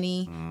for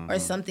money or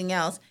something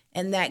else.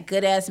 And that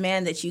good-ass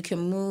man that you can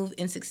move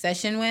in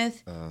succession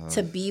with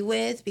to be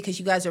with because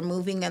you guys are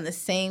moving on the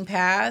same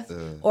path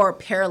or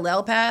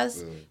parallel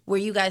paths where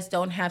you guys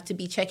don't have to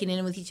be checking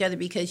in with each other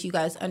because you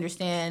guys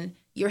understand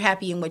you're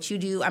happy in what you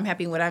do, I'm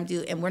happy in what I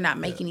do, and we're not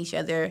making each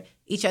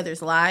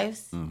other's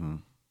lives. Mm-hmm.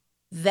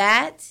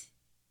 That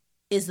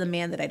is the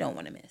man that I don't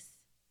want to miss.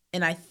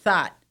 And I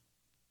thought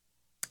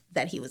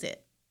that he was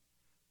it.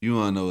 You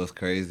want to know what's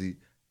crazy?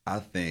 I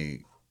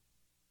think,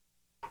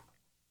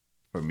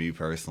 for me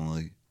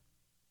personally,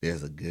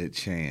 there's a good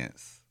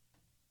chance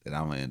that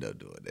I'm going to end up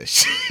doing that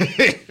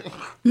shit.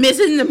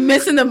 Missing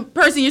the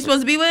person you're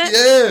supposed to be with?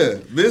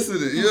 Yeah, missing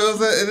it. You know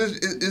what I'm saying?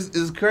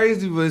 It's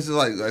crazy, but it's just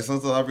like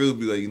sometimes I really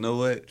be like, you know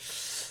what?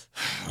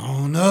 I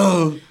don't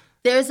know.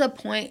 There's a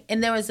point,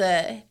 and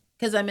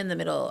because I'm in the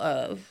middle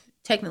of,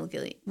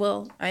 technically,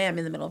 well, I am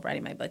in the middle of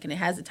writing my book, and it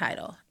has a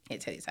title. I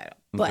can't tell you the title.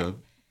 But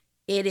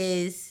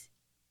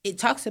it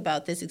talks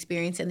about this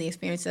experience and the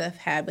experience that I've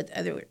had with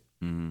other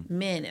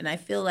men. And I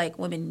feel like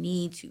women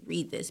need to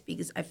read this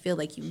because I feel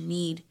like you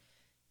need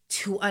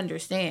to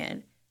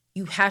understand.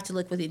 You have to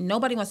look within.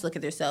 Nobody wants to look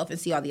at themselves and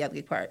see all the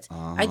ugly parts.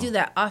 I do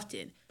that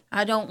often.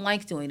 I don't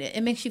like doing it.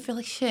 It makes you feel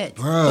like shit.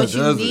 Bruh, but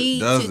you need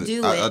to do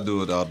it. I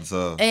do it all the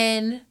time.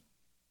 And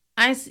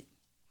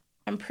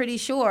I'm pretty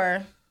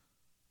sure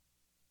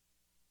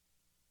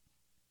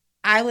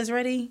I was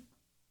ready.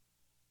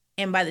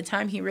 And by the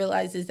time he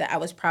realizes that I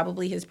was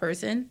probably his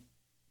person,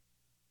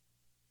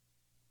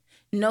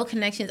 no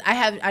connections.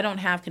 I don't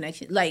have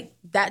connections. Like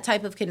that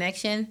type of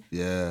connection.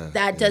 Yeah.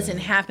 That doesn't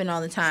happen all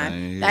the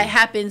time. That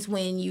happens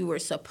when you were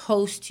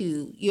supposed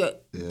to.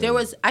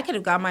 I could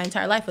have gone my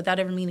entire life without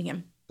ever meeting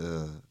him.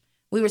 Yeah.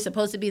 We were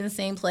supposed to be in the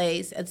same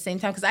place at the same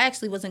time because I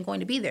actually wasn't going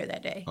to be there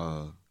that day.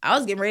 I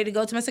was getting ready to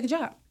go to my second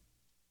job.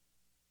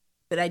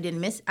 but I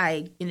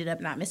ended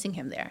up not missing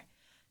him there.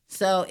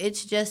 So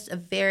it's just a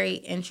very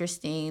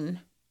interesting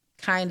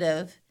kind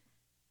of,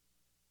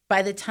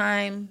 by the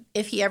time,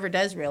 if he ever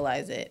does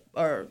realize it,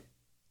 or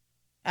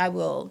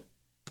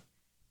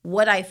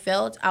what I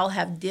felt, I'll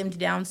have dimmed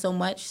down so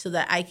much so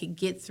that I could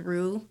get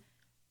through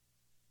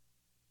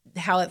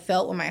how it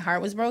felt when my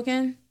heart was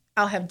broken.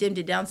 I'll have dimmed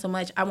it down so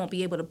much I won't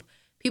be able to.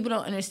 People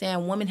don't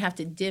understand. Women have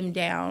to dim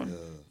down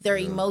their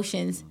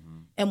emotions,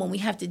 and when we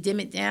have to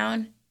dim it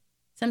down,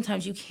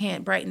 sometimes you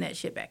can't brighten that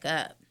shit back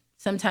up.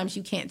 Sometimes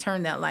you can't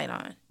turn that light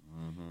on.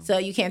 So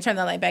you can't turn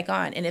that light back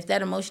on. And if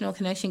that emotional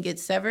connection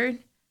gets severed,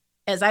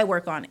 as I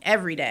work on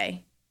every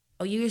day,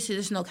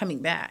 there's no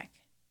coming back.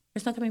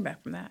 There's no coming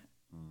back from that.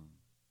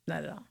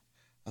 Not at all.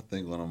 I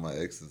think one of my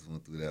exes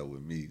went through that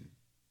with me.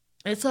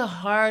 It's a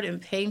hard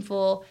and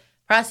painful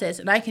process,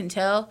 and I can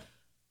tell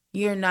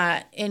you're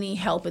not any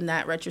help in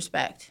that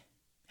retrospect.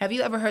 Have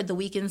you ever heard the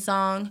Weeknd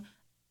song,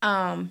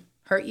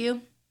 Hurt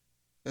You?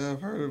 Yeah,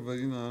 I've heard it, but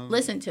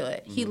Listen to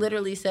it. He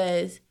literally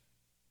says,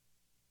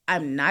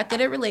 I'm not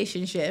good at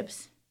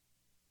relationships.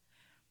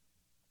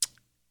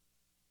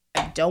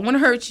 I don't want to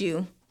hurt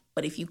you,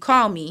 but if you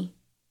call me,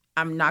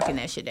 I'm knocking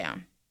that shit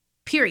down.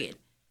 Period.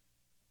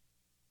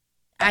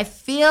 I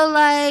feel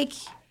like,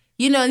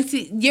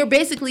 you're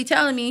basically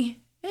telling me,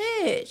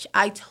 bitch,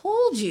 I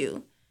told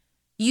you.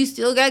 You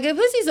still got good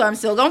pussy, so I'm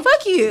still gonna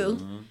fuck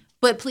you.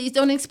 But please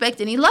don't expect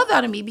any love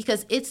out of me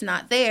because it's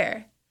not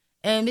there.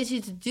 And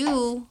bitches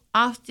do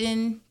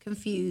often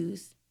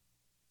confuse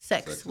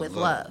sex with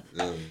love.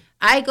 Yeah.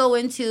 I go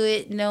into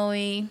it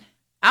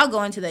I'll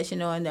go into that shit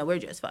knowing that we're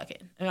just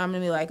fucking. And I'm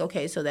gonna be like,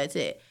 okay, so that's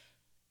it.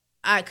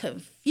 I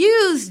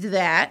confused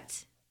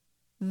that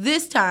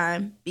this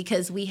time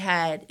because we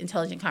had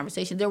intelligent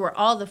conversation. There were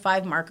all the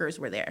 5 markers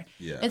were there.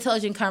 Yeah.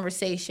 Intelligent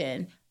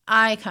conversation,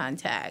 eye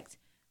contact,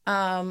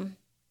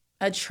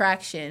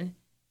 attraction.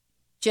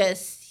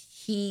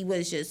 He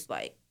was just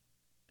like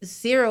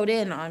zeroed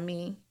in on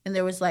me, and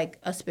there was like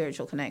a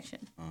spiritual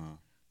connection.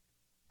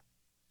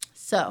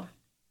 So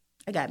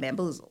I got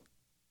bamboozled.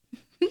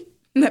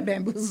 Not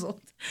bamboozled,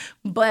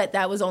 but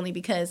that was only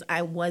because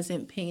I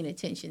wasn't paying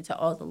attention to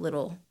all the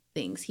little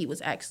things he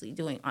was actually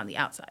doing on the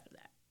outside of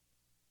that.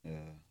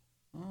 Yeah.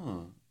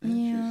 Oh,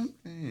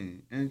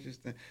 interesting. Yeah.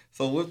 Interesting.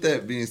 So with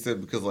that being said,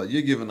 because like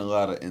you're giving a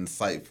lot of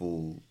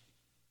insightful,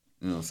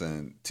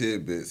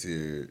 tidbits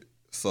here.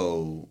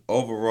 So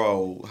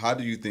overall, how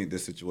do you think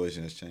this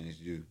situation has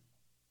changed you?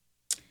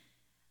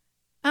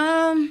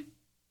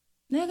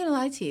 Not gonna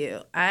lie to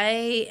you.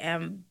 I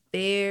am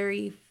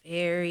very,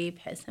 very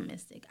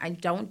pessimistic. I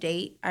don't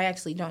date. I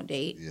actually don't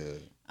date. Yeah.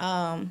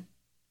 I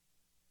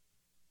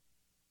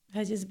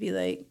just be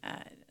like,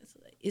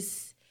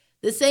 it's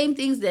the same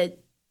things that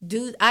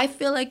I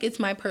feel like it's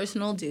my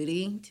personal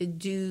duty to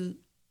do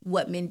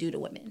what men do to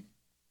women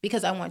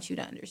because I want you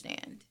to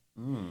understand.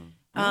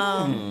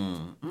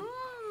 I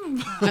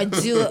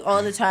do it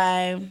all the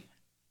time.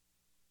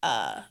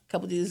 A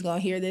couple dudes gonna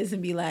hear this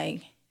and be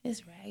like,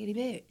 this raggedy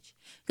bitch.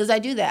 Because I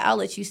do that. I'll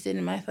let you sit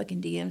in my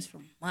fucking DMs for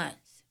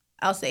months.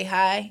 I'll say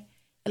hi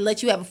and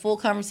let you have a full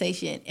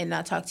conversation and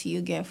not talk to you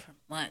again for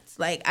months.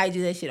 Like, I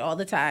do that shit all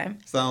the time.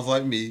 Sounds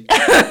like me.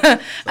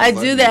 I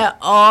do that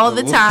all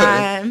the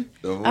time.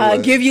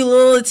 Give you a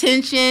little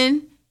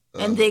attention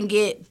and then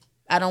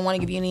I don't want to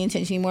give you any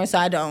attention anymore, so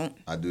I don't.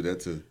 I do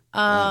that too.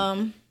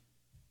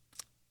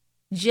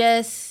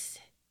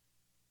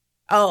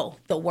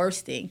 The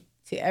worst thing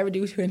to ever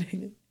do to a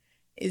nigga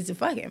is to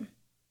fuck him.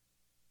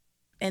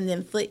 And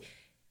then flip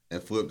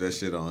that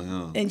shit on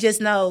him. And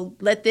just know,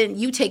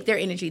 you take their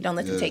energy. Don't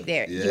let them take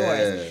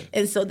yours.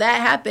 And so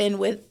that happened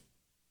with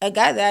a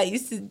guy that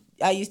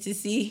I used to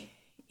see,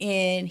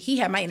 and he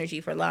had my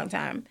energy for a long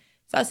time.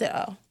 So I said,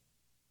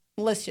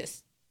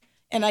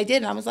 and I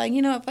did. And I was like,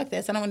 fuck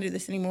this. I don't want to do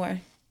this anymore.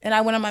 And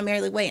I went on my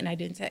merry way, and I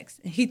didn't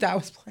text. And he thought I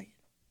was playing.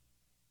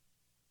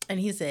 And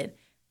he said,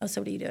 so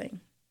what are you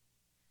doing?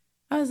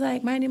 I was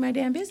like, minding my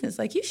damn business,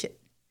 like you should.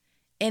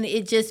 And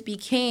it just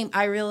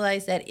I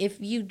realized that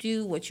if you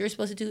do what you're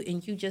supposed to do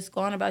and you just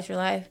go on about your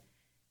life,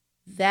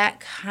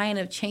 that kind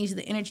of changes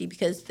the energy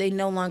because they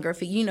no longer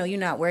feel, you're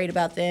not worried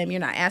about them.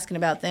 You're not asking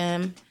about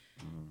them.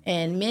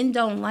 And men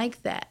don't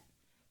like that.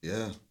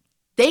 Yeah.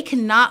 They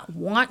cannot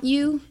want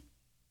you,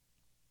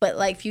 but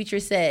like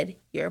Future said,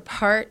 you're a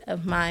part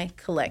of my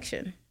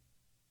collection.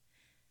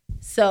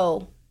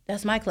 So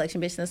that's my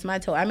collection, bitch. That's my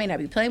toy. I may not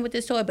be playing with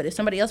this toy, but if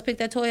somebody else picked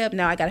that toy up,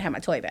 now I got to have my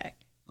toy back.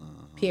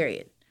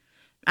 Period.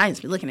 I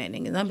just be looking at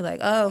niggas. I'll be like,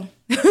 oh,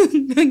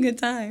 good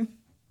time.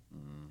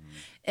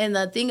 And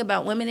the thing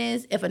about women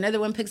is, if another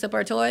one picks up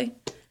our toy,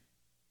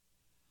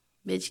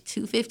 bitch,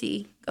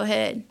 $250. Go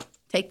ahead,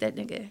 take that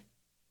nigga.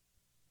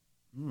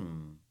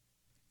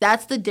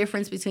 That's the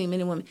difference between men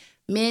and women.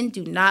 Men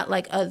do not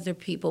like other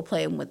people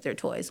playing with their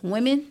toys.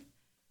 Women,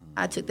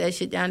 I took that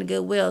shit down to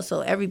Goodwill so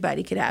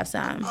everybody could have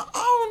some.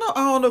 I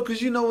don't know,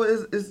 because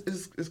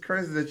it's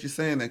crazy that you're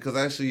saying that, because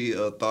I actually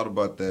thought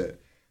about that.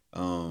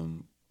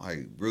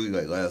 Really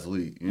last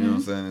week, you know what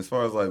I'm saying? As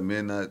far as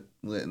men not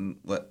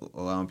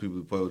allowing people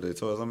to play with their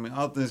toys, I mean,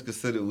 all things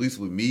considered, at least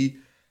with me,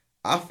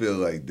 I feel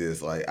like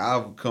this. Like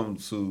I've come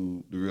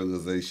to the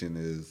realization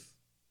is,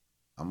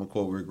 I'm gonna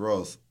quote Rick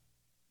Ross: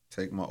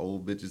 "Take my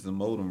old bitches and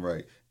mold them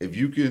right." If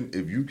you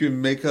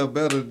can make her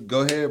better,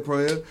 go ahead,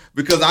 prayer.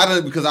 Because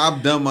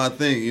I've done my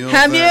thing. You know.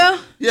 Have what I'm saying?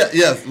 you? Yeah.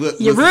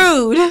 Yes. You're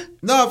rude.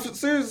 No,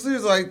 seriously,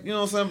 like, you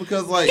know what I'm saying?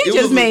 Because like You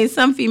just made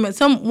some female,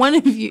 one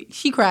of you.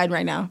 She cried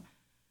right now.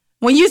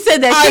 When you said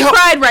that, she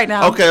cried right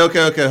now. Okay.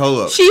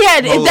 Hold up. She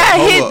had hit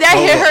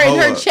her in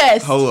her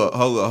chest. Hold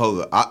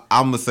up.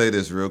 I'm gonna say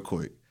this real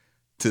quick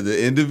to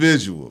the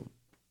individual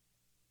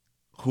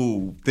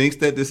who thinks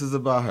that this is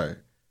about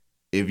her.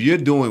 If you're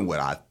doing what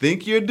I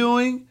think you're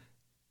doing,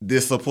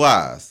 this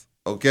applies.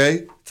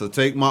 Okay, so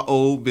take my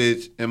old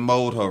bitch and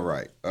mold her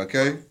right.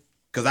 Okay,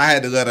 because I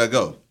had to let her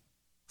go.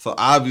 So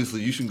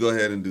obviously you should go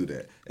ahead and do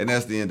that, and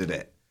that's the end of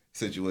that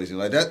situation.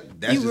 Like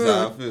that. That's just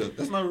how I feel.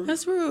 That's not rude.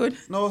 That's rude.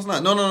 No, it's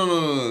not.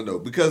 No.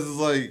 Because it's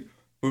like,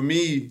 for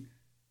me,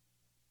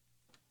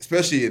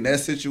 especially in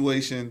that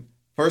situation,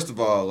 first of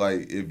all,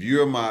 like if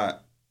you're my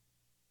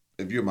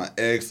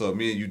ex or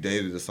me and you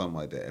dated or something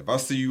like that, if I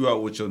see you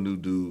out with your new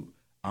dude,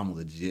 I'm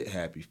legit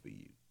happy for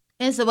you.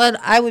 And so what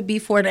I would be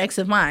for an ex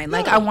of mine.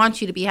 Like, I want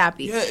you to be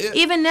happy. Yeah.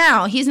 Even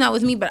now, he's not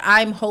with me, but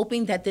I'm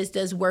hoping that this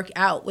does work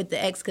out with the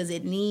ex because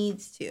it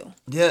needs to.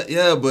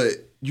 Yeah, but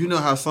you know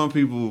how some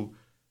people,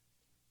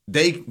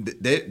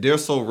 they're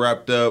so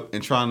wrapped up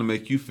in trying to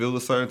make you feel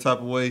a certain type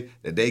of way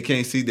that they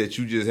can't see that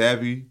you just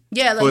happy.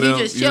 Yeah, like you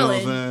just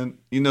chilling. You know what I'm saying?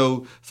 You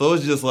know, so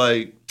it's just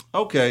like,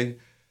 okay,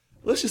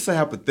 let's just say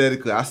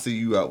hypothetically, I see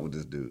you out with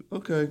this dude.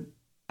 Okay.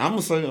 I'm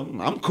gonna say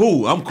I'm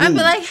cool. I'd be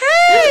like, hey,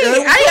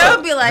 I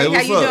would be like, hey,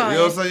 how you doing? You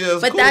know what I'm saying? Yeah,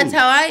 but cool. that's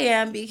how I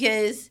am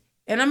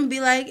and I'm gonna be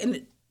like,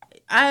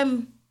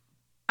 and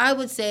I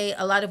would say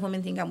a lot of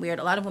women think I'm weird.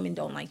 A lot of women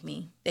don't like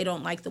me. They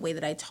don't like the way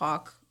that I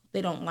talk.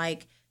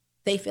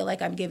 They feel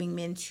like I'm giving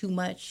men too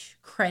much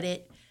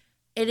credit.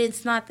 And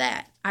it's not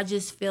that. I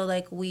just feel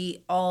like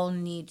we all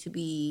need to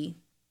be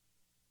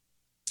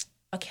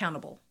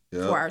accountable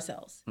for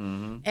ourselves.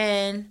 Mm-hmm.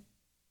 And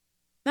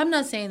I'm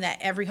not saying that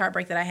every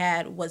heartbreak that I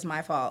had was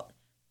my fault,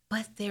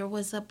 but there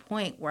was a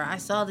point where I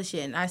saw the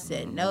shit and I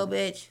said, no,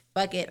 bitch,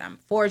 fuck it. I'm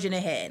forging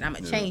ahead. I'm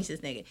going to change this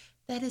nigga.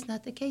 That is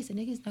not the case. A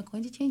nigga is not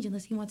going to change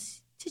unless he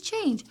wants to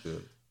change. Yeah.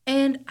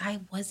 And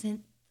I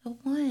wasn't the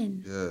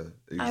one. Yeah,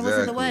 exactly. I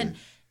wasn't the one.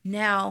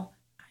 Now,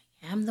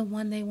 I am the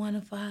one they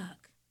want to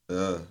fuck.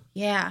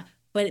 Yeah.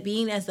 But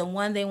being as the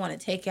one they want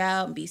to take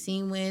out and be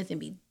seen with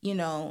and be,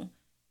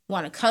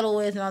 want to cuddle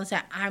with and all this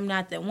time, I'm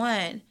not the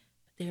one.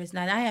 There's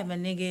not. I have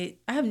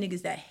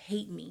niggas that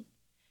hate me.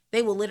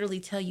 They will literally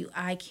tell you,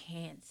 I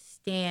can't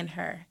stand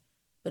her.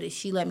 But if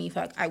she let me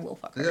fuck, I will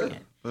fuck her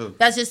again.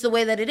 That's just the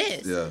way that it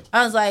is. Yeah.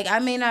 I was like, I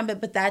may not,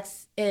 but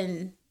that's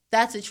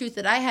the truth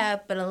that I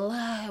have. But a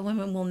lot of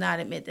women will not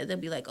admit that. They'll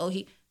be like,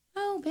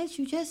 no, bitch,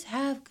 you just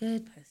have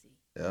good pussy.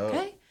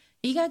 Okay?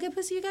 You got good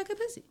pussy, you got good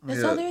pussy.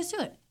 That's all there is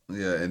to it.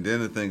 Yeah, and then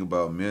the thing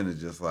about men is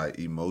just like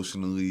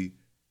emotionally,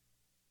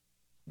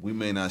 we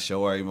may not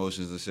show our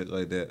emotions and shit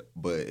like that,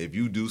 but if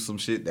you do some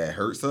shit that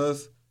hurts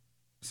us,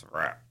 it's a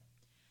wrap.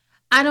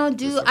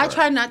 I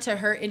try not to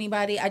hurt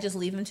anybody. I just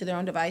leave them to their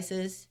own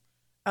devices.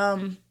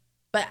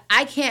 But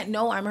I can't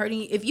know I'm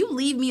hurting you. If you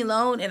leave me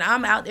alone and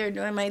I'm out there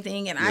doing my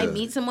thing and I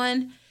meet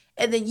someone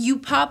and then you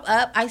pop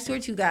up, I swear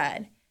to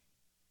God,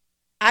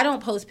 I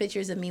don't post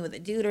pictures of me with a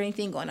dude or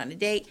anything going on a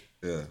date.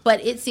 Yeah.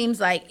 But it seems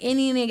like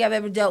any nigga I've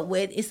ever dealt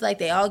with, it's like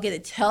they all get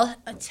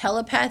a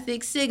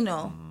telepathic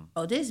signal. Mm-hmm.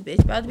 Oh, this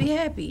bitch about to be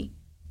happy.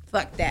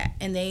 Fuck that.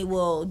 And they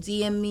will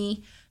DM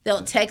me.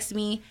 They'll text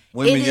me.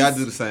 Women, y'all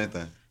do the same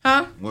thing.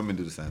 Huh? Women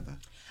do the same thing.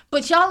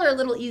 But y'all are a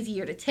little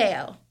easier to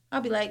tell. I'll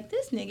be like,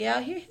 this nigga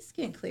out here, his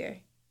skin clear.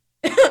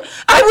 I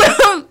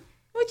will.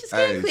 What's your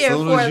skin clear for? As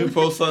soon as you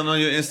post something on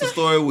your Insta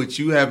story with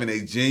you having a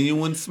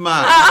genuine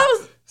smile,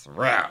 it's a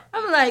wrap.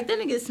 I'm like, that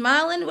nigga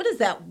smiling. What is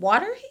that,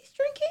 water he's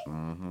drinking?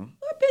 Mm-hmm.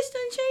 What bitch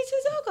done changed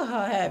his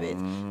alcohol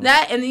habits? Mm-hmm.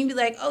 And then you be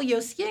like, oh,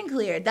 your skin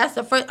clear. That's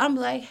the first. I'm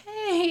like,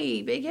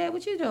 hey, big head,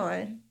 what you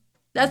doing?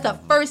 That's the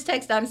first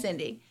text I'm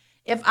sending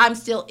if I'm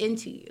still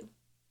into you.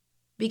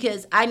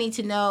 Because I need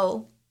to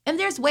know. And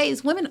there's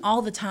ways, women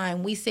all the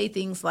time, we say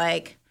things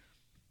like,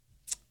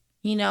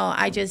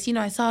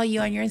 I saw you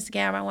on your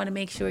Instagram. I want to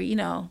make sure,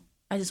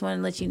 I just want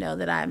to let you know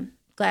that I'm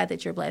glad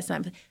that you're blessed.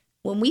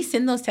 When we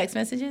send those text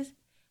messages,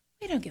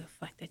 we don't give a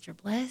fuck that you're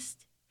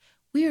blessed.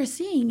 We are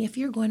seeing if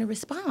you're going to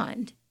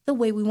respond the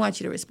way we want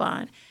you to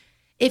respond.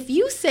 If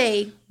you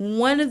say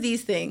one of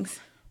these things,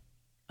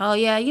 oh,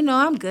 yeah,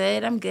 I'm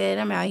good,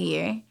 I'm out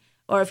here.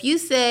 Or if you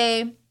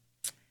say,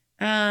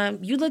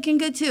 you looking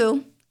good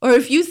too. Or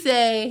if you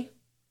say,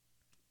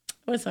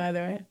 what's the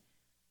other one?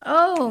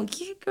 Oh,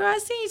 yeah, girl, I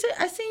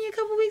seen you a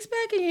couple weeks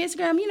back on your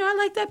Instagram. I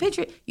like that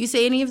picture. You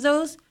say any of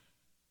those,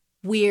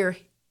 we're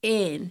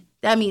in.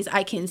 That means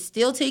I can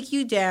still take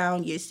you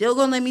down. You're still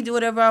going to let me do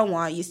whatever I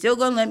want. You're still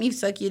going to let me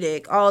suck your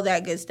dick, all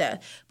that good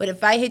stuff. But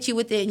if I hit you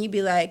with it and you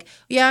be like,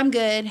 yeah, I'm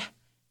good,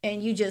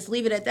 and you just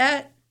leave it at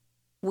that,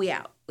 we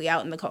out. We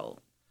out in the cold.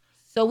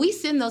 So we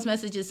send those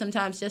messages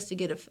sometimes just to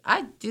get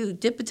I do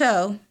dip a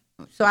toe.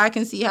 so I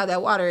can see how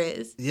that water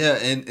is. Yeah,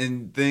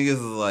 and thing is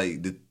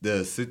like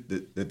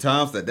the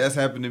times that's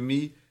happened to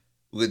me,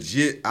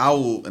 legit, I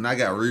will, and I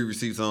got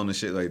receipts on and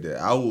shit like that.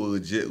 I will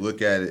legit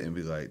look at it and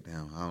be like,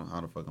 damn,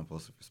 how the fuck I'm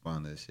supposed to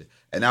respond to that shit?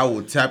 And I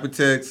will tap a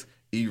text,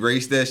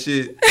 erase that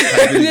shit.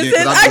 Type it again,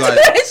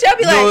 'cause I'll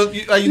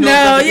be like,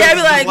 no, yeah, I'll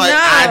be like, no.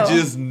 I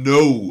just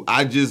know.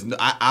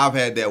 I've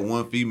had that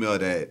one female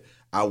that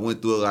I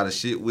went through a lot of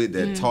shit with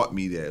that taught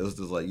me that. It was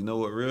just like, you know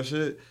what, real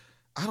shit?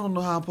 I don't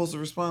know how I'm supposed to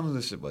respond to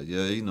this shit, but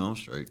yeah, you know, I'm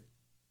straight.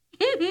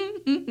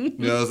 You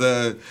know what I'm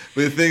saying?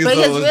 But the thing is,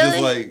 though, it's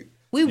just like,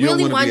 we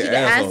really want you to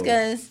ask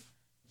us,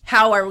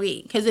 how are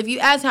we? Because if you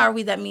ask how are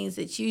we, that means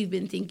that you've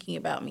been thinking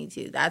about me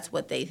too. That's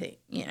what they think.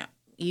 You know,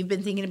 you've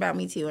been thinking about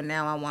me too, and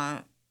now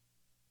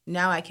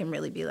I can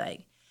really be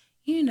like,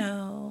 you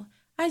know,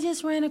 I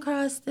just ran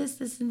across this,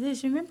 and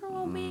this. Remember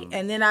when we?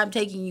 And then I'm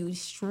taking you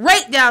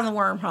straight down the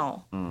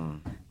wormhole.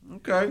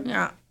 Okay.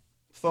 Yeah.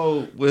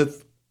 So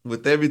with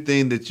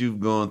everything that you've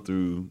gone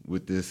through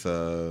with this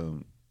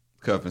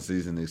cuffing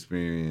season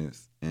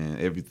experience and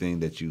everything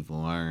that you've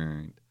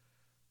learned,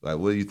 like,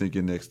 what do you think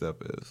your next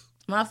step is?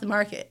 I'm off the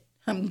market.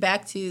 I'm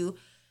back to.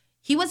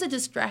 He was a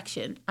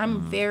distraction.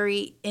 I'm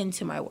very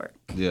into my work.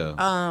 Yeah.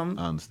 I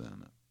understand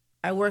that.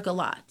 I work a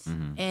lot,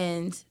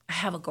 and I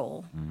have a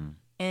goal,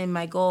 and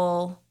my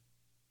goal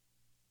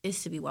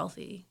is to be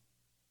wealthy.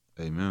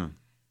 Amen.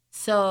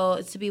 So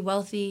it's to be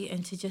wealthy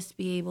and to just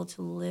be able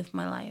to live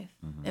my life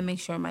and make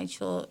sure my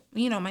children,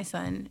 you know, my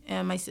son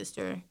and my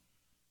sister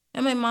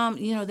and my mom,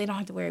 you know, they don't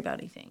have to worry about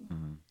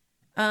anything.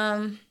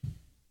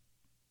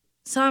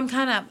 So I'm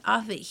kind of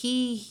off it.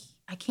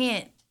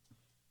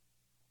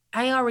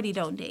 I already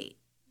don't date.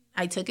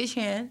 I took a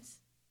chance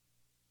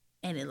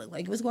and it looked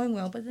like it was going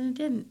well, but then it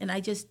didn't. And I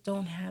just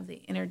don't have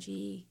the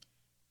energy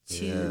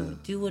to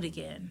do it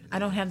again. I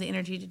don't have the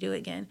energy to do it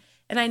again.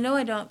 And I know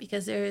I don't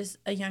because there's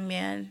a young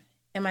man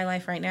in my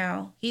life right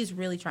now. He's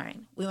really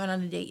trying. We went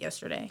on a date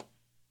yesterday.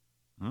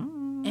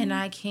 And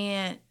I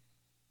can't.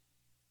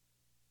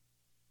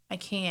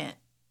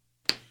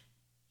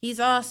 He's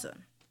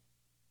awesome.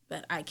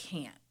 But I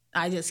can't.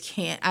 I just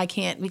can't. I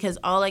can't because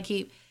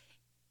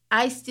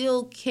I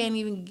still can't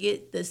even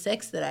get the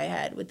sex that I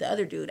had with the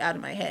other dude out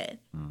of my head.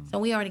 So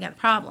we already got a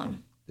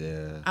problem.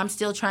 Yeah. I'm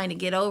still trying to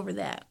get over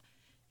that.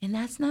 And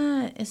it's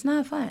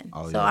not fun.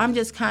 Oh, so yeah. I'm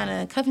just kind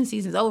of, cuffing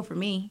season's over for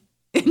me.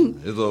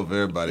 It's over for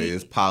everybody.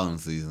 It's pollen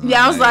season.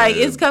 Yeah, I was like,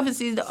 it's cuffing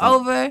season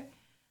over.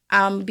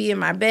 I'm be in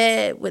my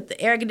bed with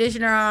the air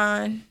conditioner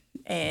on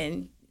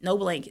and no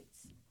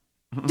blankets.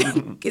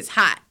 It's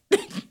hot.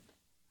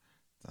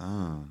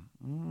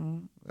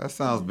 That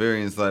sounds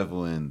very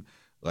insightful, and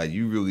like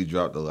you really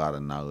dropped a lot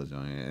of knowledge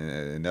on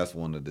it, and that's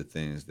one of the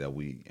things that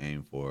we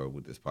aim for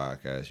with this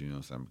podcast. You know what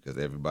I'm saying?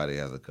 Because everybody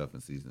has a cuffing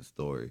season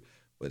story,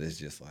 but it's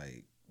just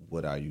like,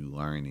 what are you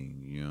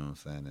learning? You know what I'm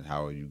saying? And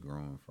how are you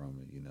growing from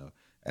it? You know,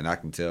 and I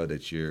can tell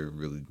that you're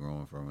really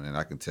growing from it, and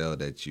I can tell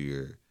that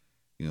you're,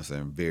 you know what I'm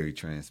saying, very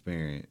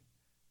transparent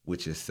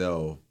with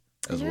yourself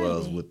as well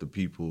as with the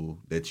people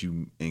that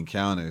you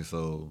encounter.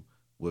 So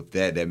with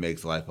that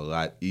makes life a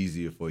lot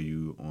easier for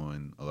you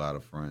on a lot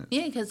of fronts.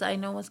 Yeah, because I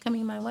know what's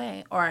coming my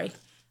way, or I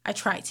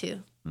try to.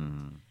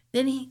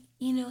 Then he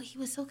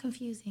was so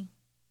confusing.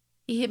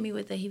 He hit me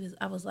with the,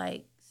 I was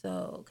like,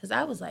 so, because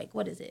I was like,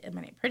 what is it? Am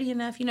I pretty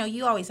enough? You know,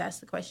 you always ask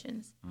the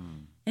questions.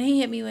 And he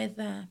hit me with,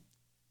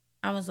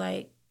 I was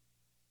like,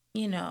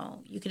 you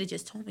know, you could have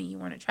just told me you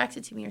weren't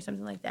attracted to me or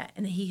something like that.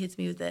 And then he hits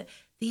me with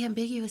the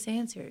ambiguous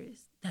answers.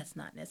 That's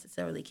not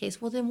necessarily the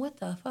case. Well, then what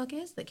the fuck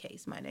is the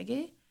case, my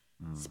nigga?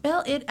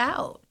 Spell it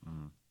out.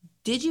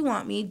 Did you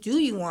want me? Do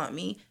you want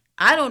me?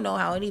 I don't know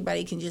how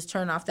anybody can just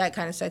turn off that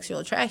kind of sexual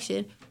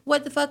attraction.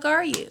 What the fuck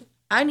are you?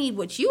 I need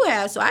what you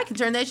have so I can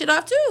turn that shit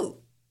off too.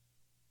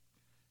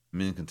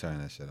 Men can turn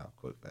that shit off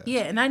quick fast.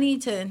 Yeah, and I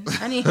need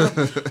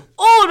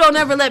oh, don't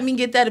ever let me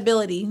get that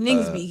ability.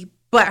 Niggas be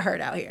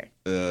butthurt out here.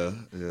 Yeah.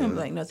 I'm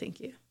like, no thank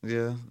you.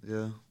 Yeah.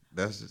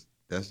 That's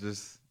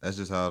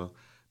just how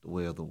the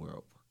way of the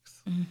world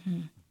works.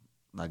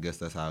 I guess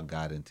that's how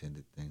God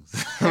intended things.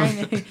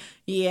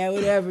 Yeah,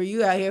 whatever.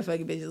 You out here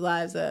fucking bitches'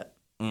 lives up.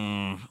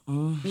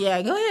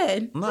 Yeah, go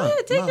ahead. Go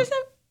ahead, take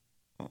yourself.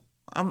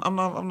 I'm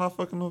not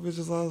fucking no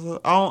bitches' lives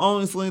up. I don't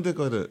only sling dick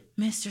like that.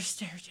 Mr.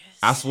 Sturgis.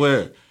 I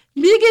swear.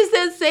 Niggas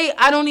that say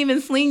I don't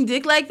even sling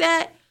dick like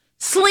that.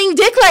 Sling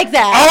dick like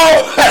that.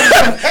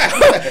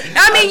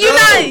 I mean,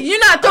 you're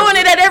not throwing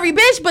it at every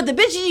bitch, but the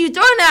bitches you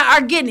throwing at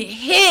are getting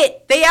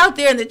hit. They out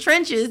there in the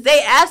trenches.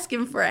 They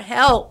asking for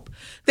help.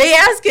 They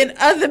asking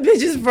other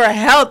bitches for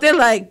help. They're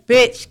like,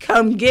 bitch,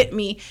 come get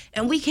me.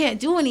 And we can't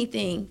do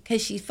anything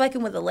because she's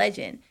fucking with a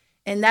legend.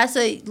 And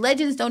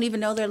legends don't even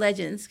know they're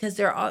legends because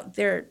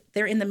they're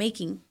in the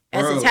making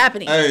as it's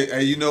happening.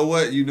 Hey, you know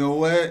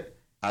what?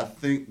 I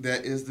think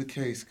that is the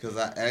case because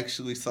I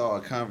actually saw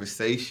a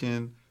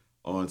conversation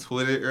on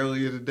Twitter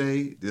earlier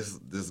today.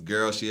 This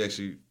girl, she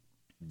actually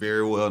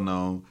very well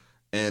known,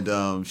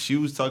 and she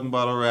was talking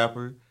about a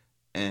rapper,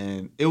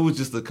 and it was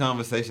just a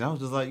conversation. I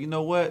was just like, you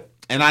know what?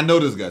 And I know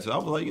this guy, so I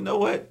was like, you know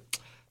what?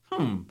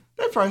 That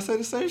They probably say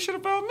the same shit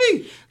about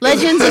me.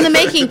 Legends in the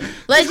making.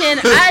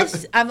 Legend,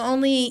 I've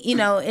only,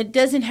 it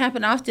doesn't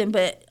happen often,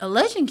 but a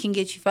legend can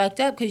get you fucked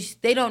up because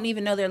they don't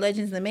even know they're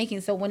legends in the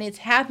making. So when it's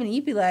happening,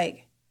 you be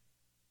like,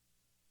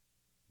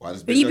 why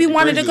does but you be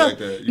wanting to go.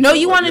 Like No,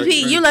 you want to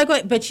be. You're like,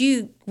 what? But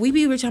we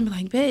be trying to be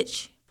like,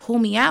 bitch, pull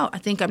me out. I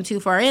think I'm too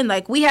far in.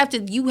 Like you have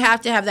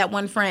to have that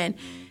one friend,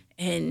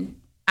 and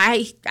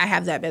I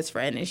have that best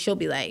friend, and I'll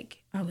be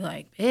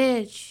like,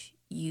 bitch,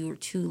 you're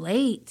too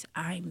late.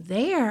 I'm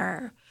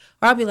there.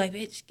 Or I'll be like,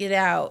 bitch, get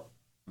out.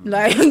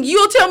 Like,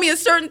 you'll tell me a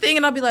certain thing,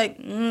 and I'll be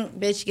like,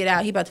 bitch, get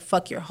out. He about to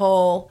fuck your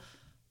whole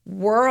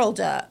world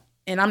up,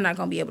 and I'm not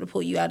going to be able to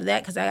pull you out of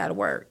that because I got to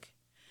work.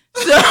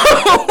 So I'm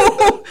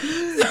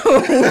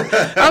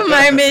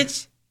like,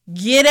 bitch,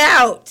 get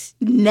out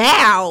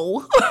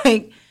now.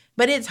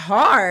 But it's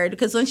hard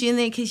because once you're in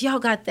there, because y'all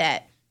got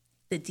the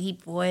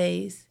deep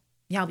voice.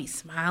 Y'all be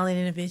smiling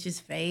in a bitch's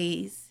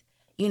face.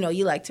 You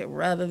like to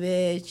rub a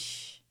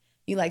bitch.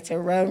 You like to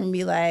rub and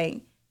be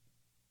like,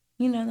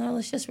 no,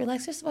 let's just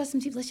relax. Let's watch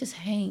some TV. Let's just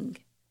hang,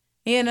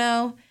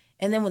 And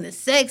then when the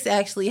sex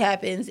actually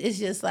happens, it's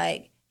just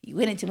like you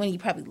went into when you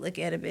probably look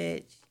at a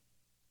bitch,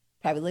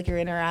 probably look her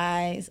in her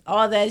eyes,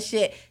 all that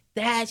shit.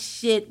 That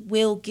shit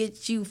will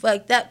get you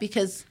fucked up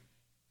because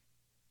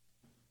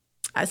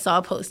I saw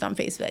a post on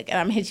Facebook, and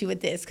I'm gonna hit you with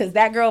this because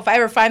that girl, if I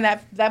ever find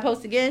that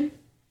post again,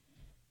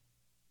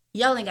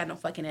 y'all ain't got no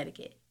fucking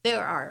etiquette.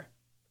 There are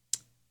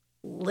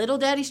little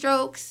daddy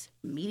strokes,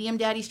 medium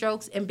daddy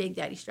strokes, and big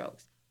daddy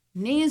strokes.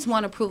 Niggas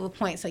want to prove a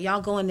point, so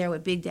y'all go in there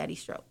with big daddy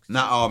strokes.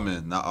 Not all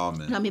men.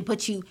 Let me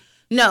put you.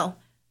 No,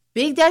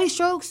 big daddy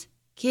strokes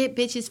get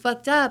bitches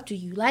fucked up. Do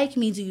you like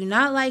me? Do you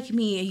not like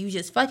me? Are you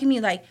just fucking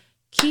me? Like,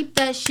 keep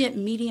that shit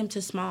medium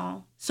to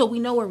small, so we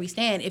know where we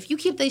stand. If you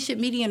keep that shit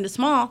medium to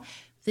small,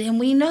 then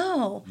we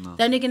know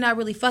that nigga not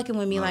really fucking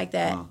with me like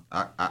that. No.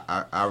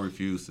 I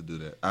refuse to do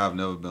that. I've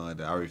never been like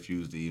that. I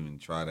refuse to even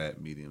try that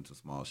medium to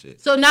small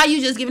shit. So now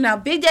you just giving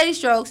out big daddy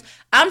strokes.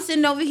 I'm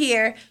sitting over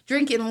here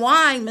drinking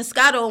wine,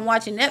 Moscato, and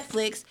watching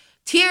Netflix.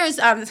 Tears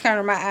out of the corner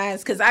of my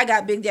eyes because I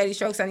got big daddy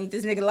strokes. I need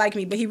this nigga to like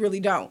me, but he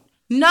really don't.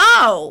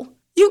 No.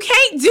 You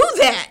can't do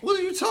that. What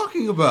are you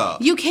talking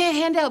about? You can't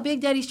hand out big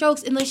daddy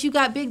strokes unless you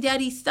got big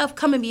daddy stuff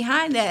coming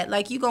behind that.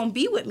 Like, you gonna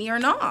be with me or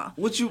not.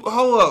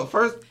 Hold up.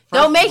 First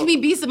don't make me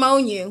be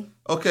Simone you.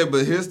 Okay,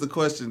 but here's the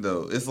question,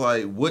 though. It's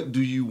like, what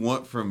do you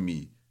want from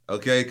me?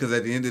 Okay? Because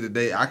at the end of the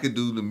day, I could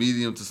do the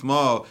medium to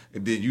small,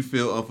 and then you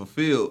feel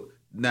unfulfilled.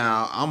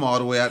 Now, I'm all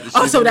the way out the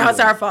shit. Oh, so now it's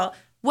our fault.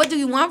 What do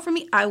you want from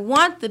me? I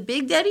want the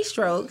big daddy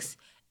strokes,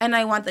 and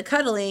I want the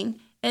cuddling.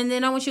 And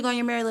then I want you to go on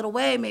your merry little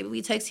way. Maybe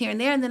we text here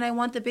and there. And then I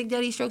want the big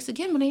daddy strokes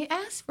again when I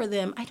ask for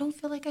them. I don't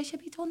feel like I should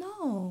be told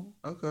no.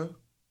 Okay.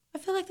 I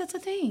feel like that's a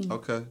thing.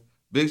 Okay.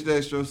 Big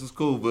daddy strokes is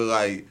cool, but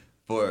like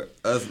for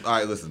us, all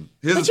right, listen.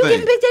 Here's but the thing. But you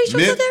giving big daddy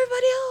strokes with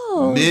everybody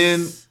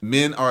else.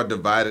 Men are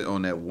divided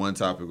on that one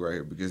topic right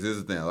here because here's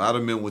the thing. A lot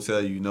of men will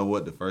tell you, you know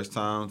what, the first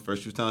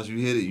few times you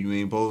hit it, you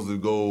ain't supposed to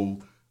go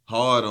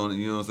hard on it,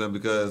 you know what I'm saying?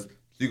 Because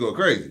you go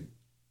crazy.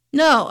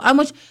 No,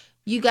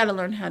 you got to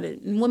learn how to.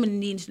 Women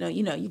need to know.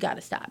 You got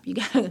to stop. You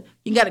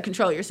got to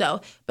control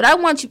yourself. But I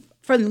want you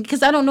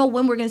because I don't know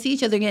when we're gonna see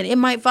each other again. It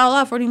might fall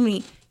off. Or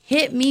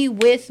hit me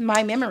with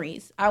my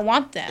memories. I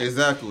want that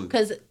exactly.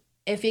 Because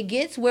if it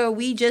gets where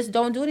we just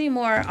don't do it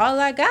anymore, all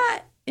I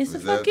got is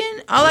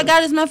I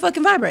got is my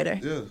fucking vibrator.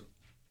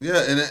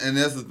 Yeah, and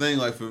that's the thing.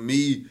 Like for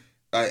me,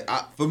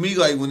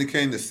 like when it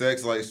came to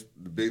sex, like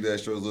the big daddy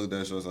strokes, little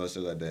daddy strokes, all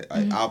shit like that.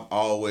 Like, I've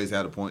always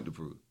had a point to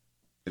prove.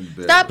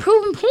 Stop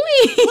proving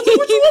points.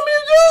 What you want me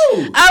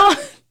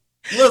to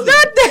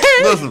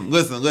do?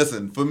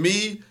 Listen. For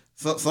me,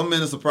 some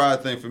men it's a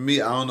pride thing. For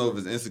me, I don't know if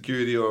it's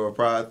insecurity or a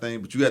pride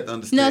thing, but you have to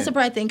understand. No, it's a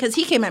pride thing because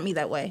he came at me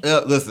that way.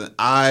 Listen,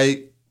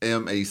 I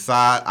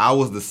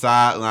was the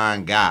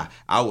sideline guy.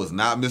 I was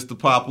not Mr.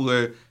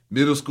 Popular,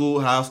 middle school,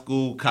 high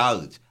school,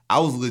 college. I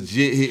was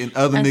legit hitting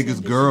other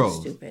niggas'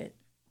 girls. Stupid.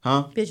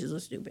 Huh? Bitches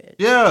were stupid.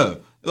 Yeah.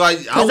 Like,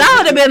 because I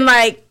would have been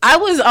like, I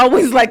was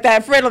always like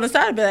that friend on the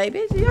side. I'd be like,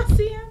 bitch, y'all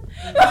see him?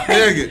 Like,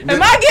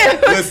 am I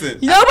getting? Listen.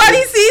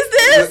 Nobody sees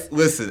this.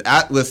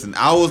 Listen.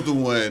 I was the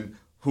one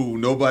who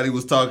nobody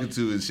was talking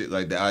to and shit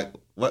like that.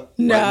 What?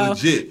 No, like,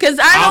 legit. Because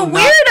I'm a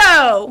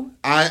weirdo.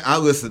 I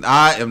listen.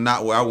 I am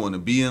not where I want to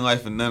be in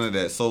life and none of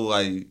that. So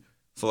like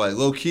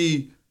low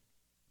key.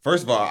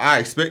 First of all, I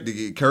expect to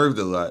get curved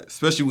a lot,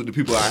 especially with the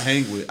people I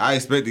hang with. I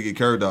expect to get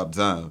curved all the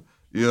time.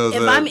 You know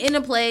what if I'm in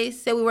a place,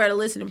 say we were at a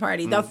listening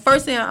party, the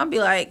first thing I'm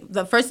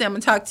gonna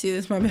talk to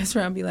is my best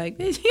friend. I'll be like,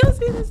 bitch, you don't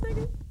see this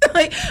nigga?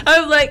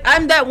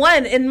 I'm that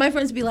one. And my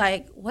friends be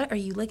like, what are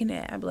you looking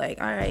at? I'd be like,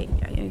 all right,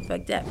 you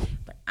fucked up.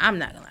 But I'm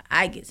not gonna lie.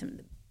 I've had some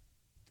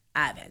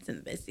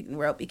of the best dick in the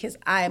world because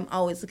I'm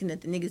always looking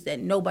at the niggas that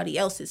nobody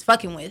else is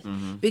fucking with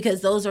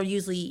because those are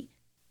usually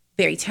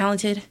very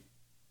talented,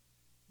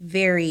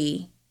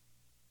 very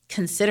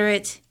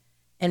considerate,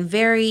 and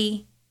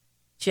very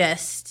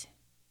just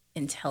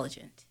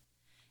intelligent.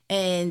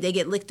 And they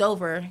get licked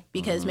over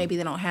because maybe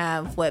they don't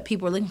have what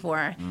people are looking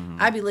for.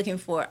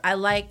 I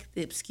like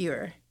the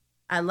obscure.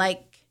 I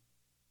like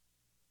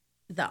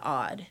the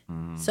odd.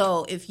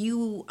 So if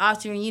you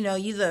often,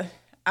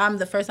 I'm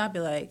the first, I'd be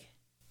like,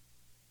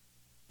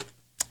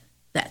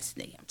 that's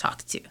the nigga I'm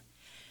talking to.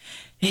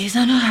 He's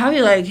like, no, I'll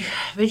be like,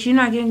 bitch, you're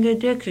not getting good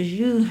dick because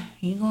you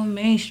going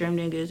mainstream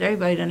niggas.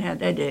 Everybody done have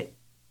that dick.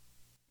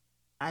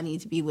 I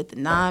need to be with the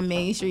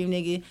non-mainstream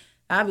nigga.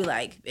 I'll be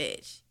like,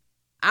 bitch,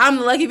 I'm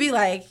the lucky be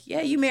like,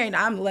 yeah, you married.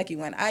 I'm the lucky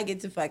one. I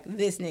get to fuck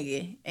this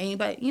nigga.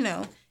 Anybody,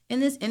 in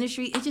this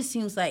industry, it just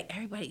seems like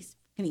everybody's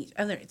fucking each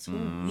other. It's so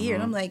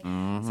weird. I'm like,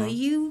 so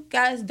you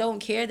guys don't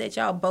care that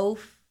y'all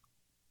both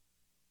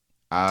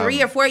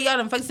 3 or 4 of y'all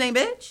done fuck the same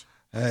bitch?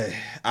 Hey,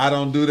 I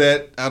don't do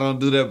that,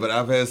 but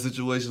I've had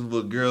situations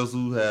with girls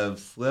who have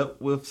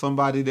slept with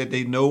somebody that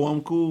they know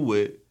I'm cool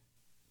with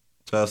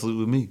try to sleep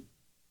with me.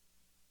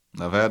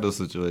 I've had those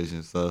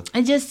situations, so.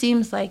 It just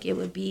seems like it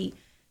would be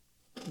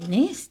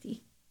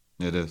nasty.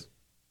 It is.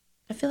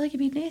 I feel like it'd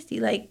be nasty.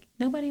 Like,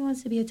 nobody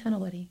wants to be a tunnel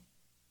buddy.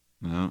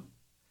 No.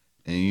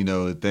 And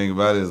the thing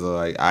about it is,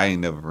 like, I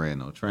ain't never ran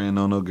no train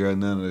on no girl,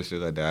 none of that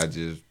shit like that. I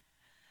just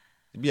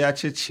be out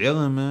here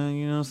chilling, man.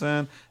 You know what I'm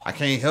saying? I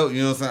can't help.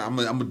 You know what I'm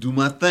saying? I'm gonna do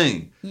my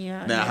thing.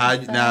 Yeah.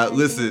 Now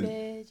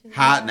listen.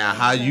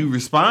 How you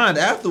respond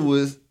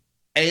afterwards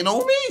ain't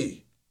on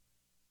me.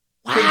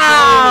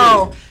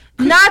 Wow.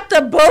 Not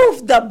the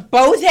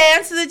both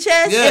hands to the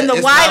chest and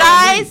the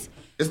wide eyes.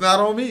 It's not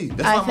on me.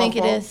 That's I not think my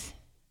it fault. is.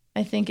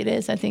 I think it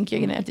is. I think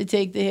you're gonna have to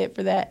take the hit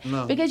for that.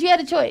 No. Because you had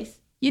a choice.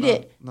 You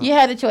did. No. You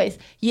had a choice.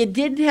 You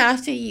didn't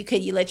have to.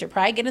 You let your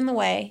pride get in the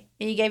way,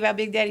 and you gave out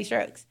Big Daddy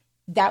strokes.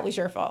 That was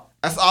your fault.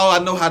 That's all I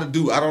know how to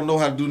do. I don't know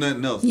how to do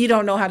nothing else. You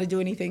don't know how to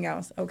do anything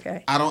else.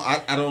 Okay. I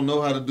don't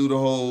know how to do the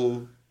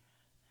whole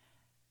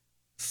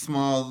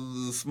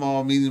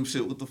small medium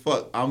shit. What the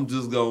fuck? I'm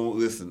just gonna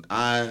listen.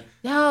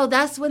 No,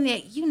 that's when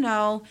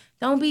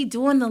don't be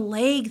doing the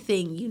leg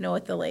thing. You know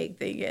what the leg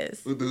thing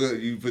is.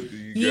 Then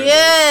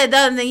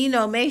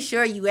make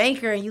sure you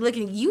anchor and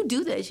you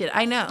do that shit.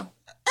 I know.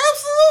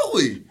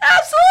 Absolutely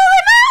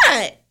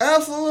not.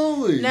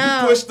 Absolutely.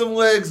 No. You push them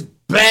legs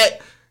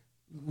back.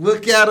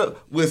 Look at it.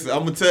 Listen,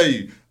 I'm gonna tell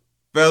you,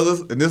 fellas,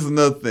 and this is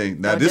another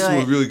thing. Now, this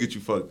will really get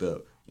you fucked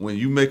up. When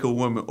you make a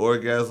woman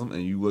orgasm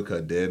and you look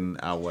her dead in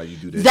the eye while you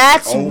do that.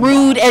 That's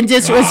rude and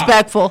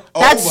disrespectful.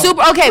 That's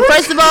super. Okay,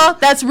 first of all,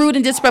 that's rude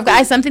and disrespectful. I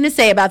have something to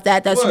say about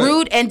that. That's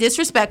rude and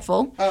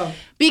disrespectful.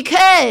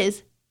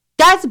 Because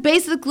that's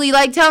basically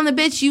like telling the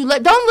bitch,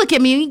 don't look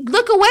at me.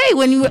 Look away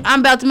when I'm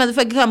about to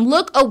motherfucking come.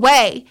 Look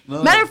away.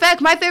 No. Matter of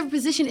fact, my favorite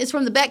position is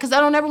from the back because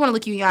I don't ever want to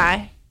look you in your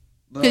eye.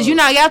 Because you're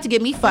not out to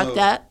get me fucked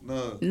up.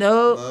 No.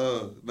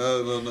 No,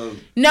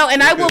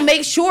 and I will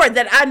make sure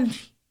that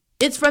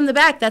it's from the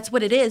back. That's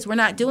what it is. We're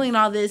not doing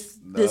all this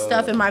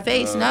stuff in my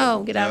face.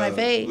 No, get out of my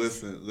face.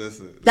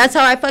 Listen. That's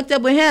how I fucked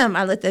up with him.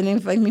 I let that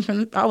nigga fuck me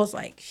from. I was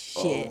like,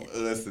 shit. Oh,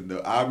 listen, though.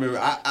 I remember.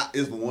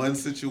 It's one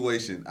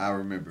situation I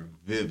remember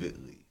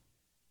vividly.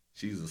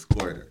 She's a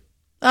squirter.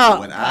 Oh,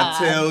 when I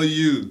tell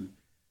you,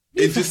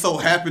 it just so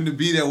happened to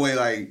be that way.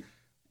 Like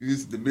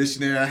the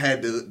missionary, I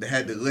had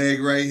the leg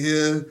right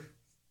here.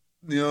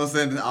 You know what I'm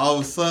saying? And all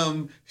of a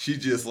sudden, she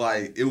just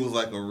it was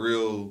like a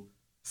real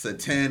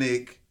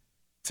satanic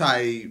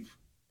type.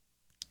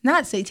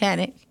 Not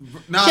satanic.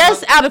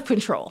 Just out of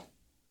control.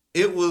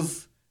 It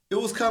was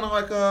kind of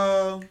like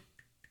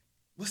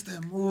what's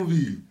that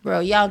movie?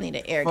 Bro, y'all need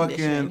an air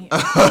conditioner.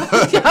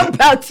 I'm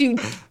about to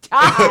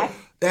die.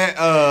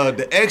 That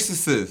The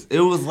Exorcist. It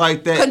was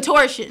like that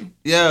contortion.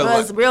 Yeah, it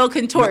was real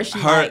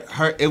contortion.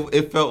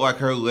 It felt like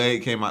her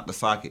leg came out the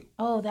socket.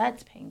 Oh,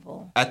 that's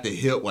painful. At the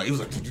hip, it was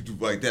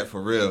like that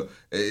for real.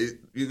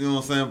 You know what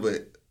I'm saying?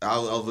 But I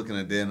was looking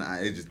at that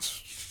and it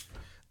just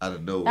out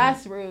of nowhere.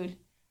 That's rude.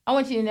 I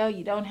want you to know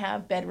you don't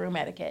have bedroom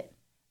etiquette.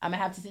 I'm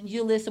gonna have to send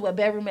you a list of what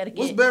bedroom etiquette.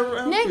 What's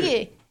bedroom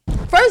etiquette?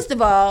 Nigga, first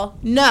of all,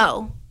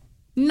 no.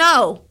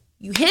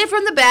 You hit it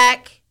from the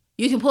back.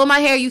 You can pull my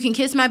hair, you can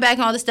kiss my back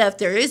and all this stuff.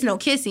 There is no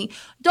kissing.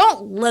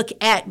 Don't look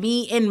at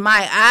me in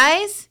my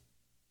eyes.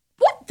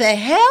 What the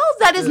hell?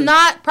 That is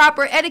not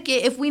proper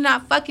etiquette if we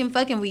not fucking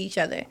with each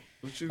other.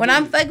 When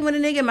I'm fucking with a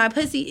nigga, my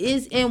pussy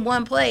is in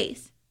one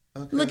place.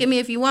 Okay. Look at me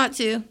if you want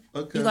to.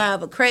 Okay. You gonna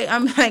have a crate.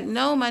 I'm like,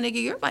 no, my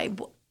nigga, you're my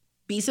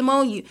B.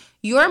 Simone.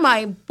 You're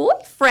my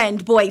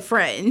boyfriend.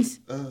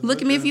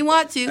 Look at me if you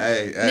want to.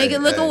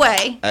 Nigga, look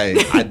away.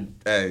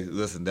 Hey,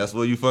 listen, that's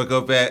where you fuck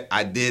up at.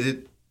 I did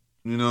it.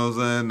 You know what I'm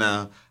saying?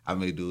 Now, I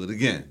may do it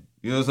again.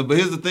 You know what I'm saying? But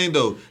here's the thing,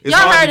 though.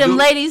 Y'all heard him,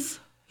 ladies.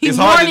 He's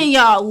warning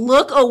y'all.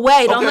 Look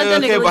away. Don't let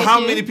that nigga look at you. Okay, but how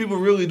many people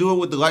really do it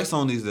with the lights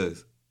on these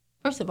days?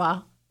 First of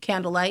all,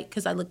 candlelight,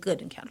 because I look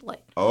good in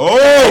candlelight.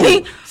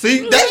 Oh!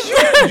 See, that's you.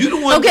 You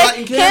the one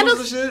lighting candles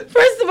and shit?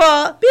 First of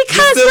all,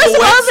 because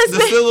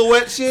the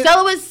silhouette shit?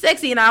 Silhouette's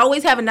sexy, and I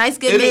always have a nice,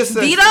 good mix.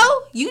 Vito,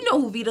 you know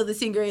who Vito the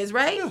singer is,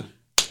 right? Yeah.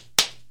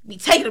 Be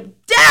taking him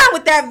down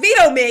with that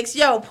Vito mix.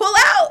 Yo, pull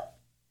out.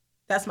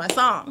 That's my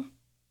song.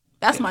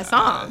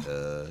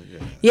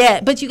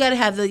 Yeah, but you got to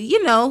have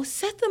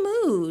set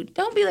the mood.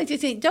 Don't be like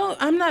this.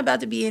 I'm not about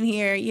to be in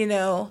here,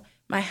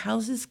 my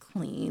house is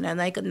clean. I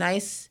like a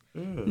nice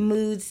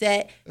mood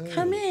set.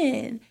 Come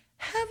in,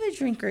 have a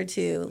drink or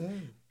two.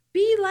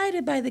 Be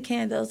lighted by the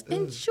candles.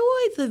 Enjoy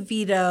the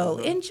veto.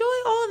 Enjoy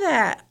all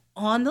that.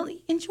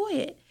 Enjoy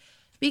it.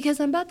 Because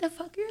I'm about to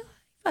fuck your life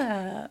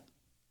up.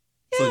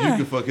 So you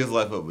can fuck his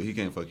life up, but he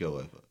can't fuck your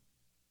life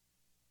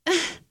up.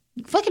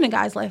 Fucking a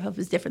guy's life up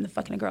is different than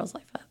fucking a girl's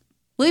life up.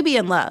 We be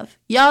in love.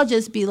 Y'all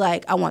just be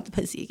like, I want the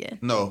pussy again.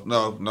 No,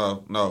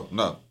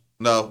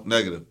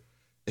 negative.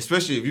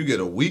 Especially if you get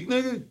a weak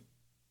nigga.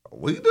 A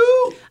weak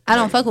dude? I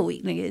don't fuck with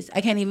weak niggas.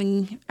 I can't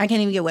even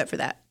get wet for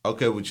that.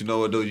 Okay, but you know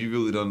what, though? You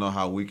really don't know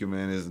how weak a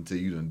man is until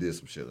you done did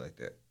some shit like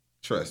that.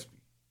 Trust me.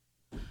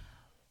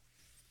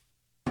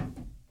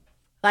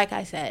 Like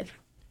I said,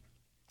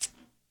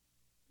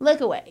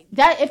 look away.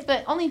 That if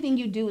the only thing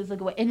you do is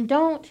look away, and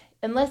don't,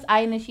 unless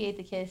I initiate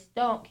the kiss,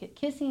 don't.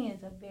 Kissing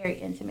is a very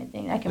intimate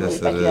thing. That can really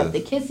fuck you up.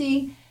 The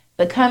kissing,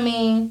 the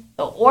coming,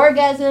 the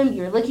orgasm.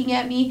 You're looking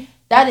at me.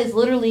 That is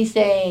literally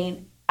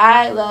saying,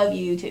 "I love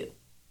you too."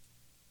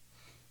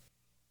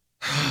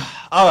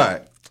 All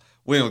right.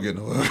 We don't get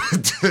nowhere.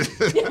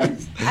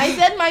 I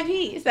said my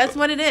piece. That's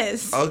what it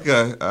is.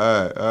 Okay.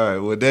 All right.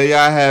 Well, there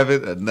y'all have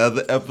it.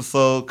 Another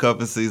episode,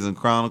 Cuffing Season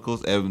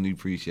Chronicles. Ebony,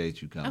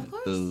 appreciate you coming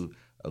through.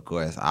 Of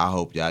course, I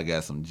hope y'all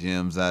got some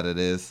gems out of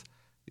this.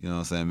 You know what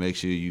I'm saying? Make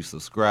sure you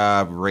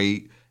subscribe,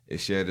 rate, and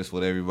share this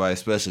with everybody,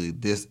 especially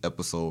this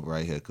episode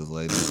right here, because,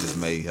 ladies, this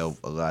may help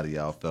a lot of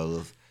y'all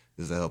fellas.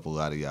 This will help a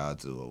lot of y'all,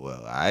 too.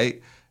 Well, all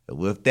right? And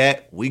with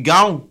that, we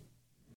gone.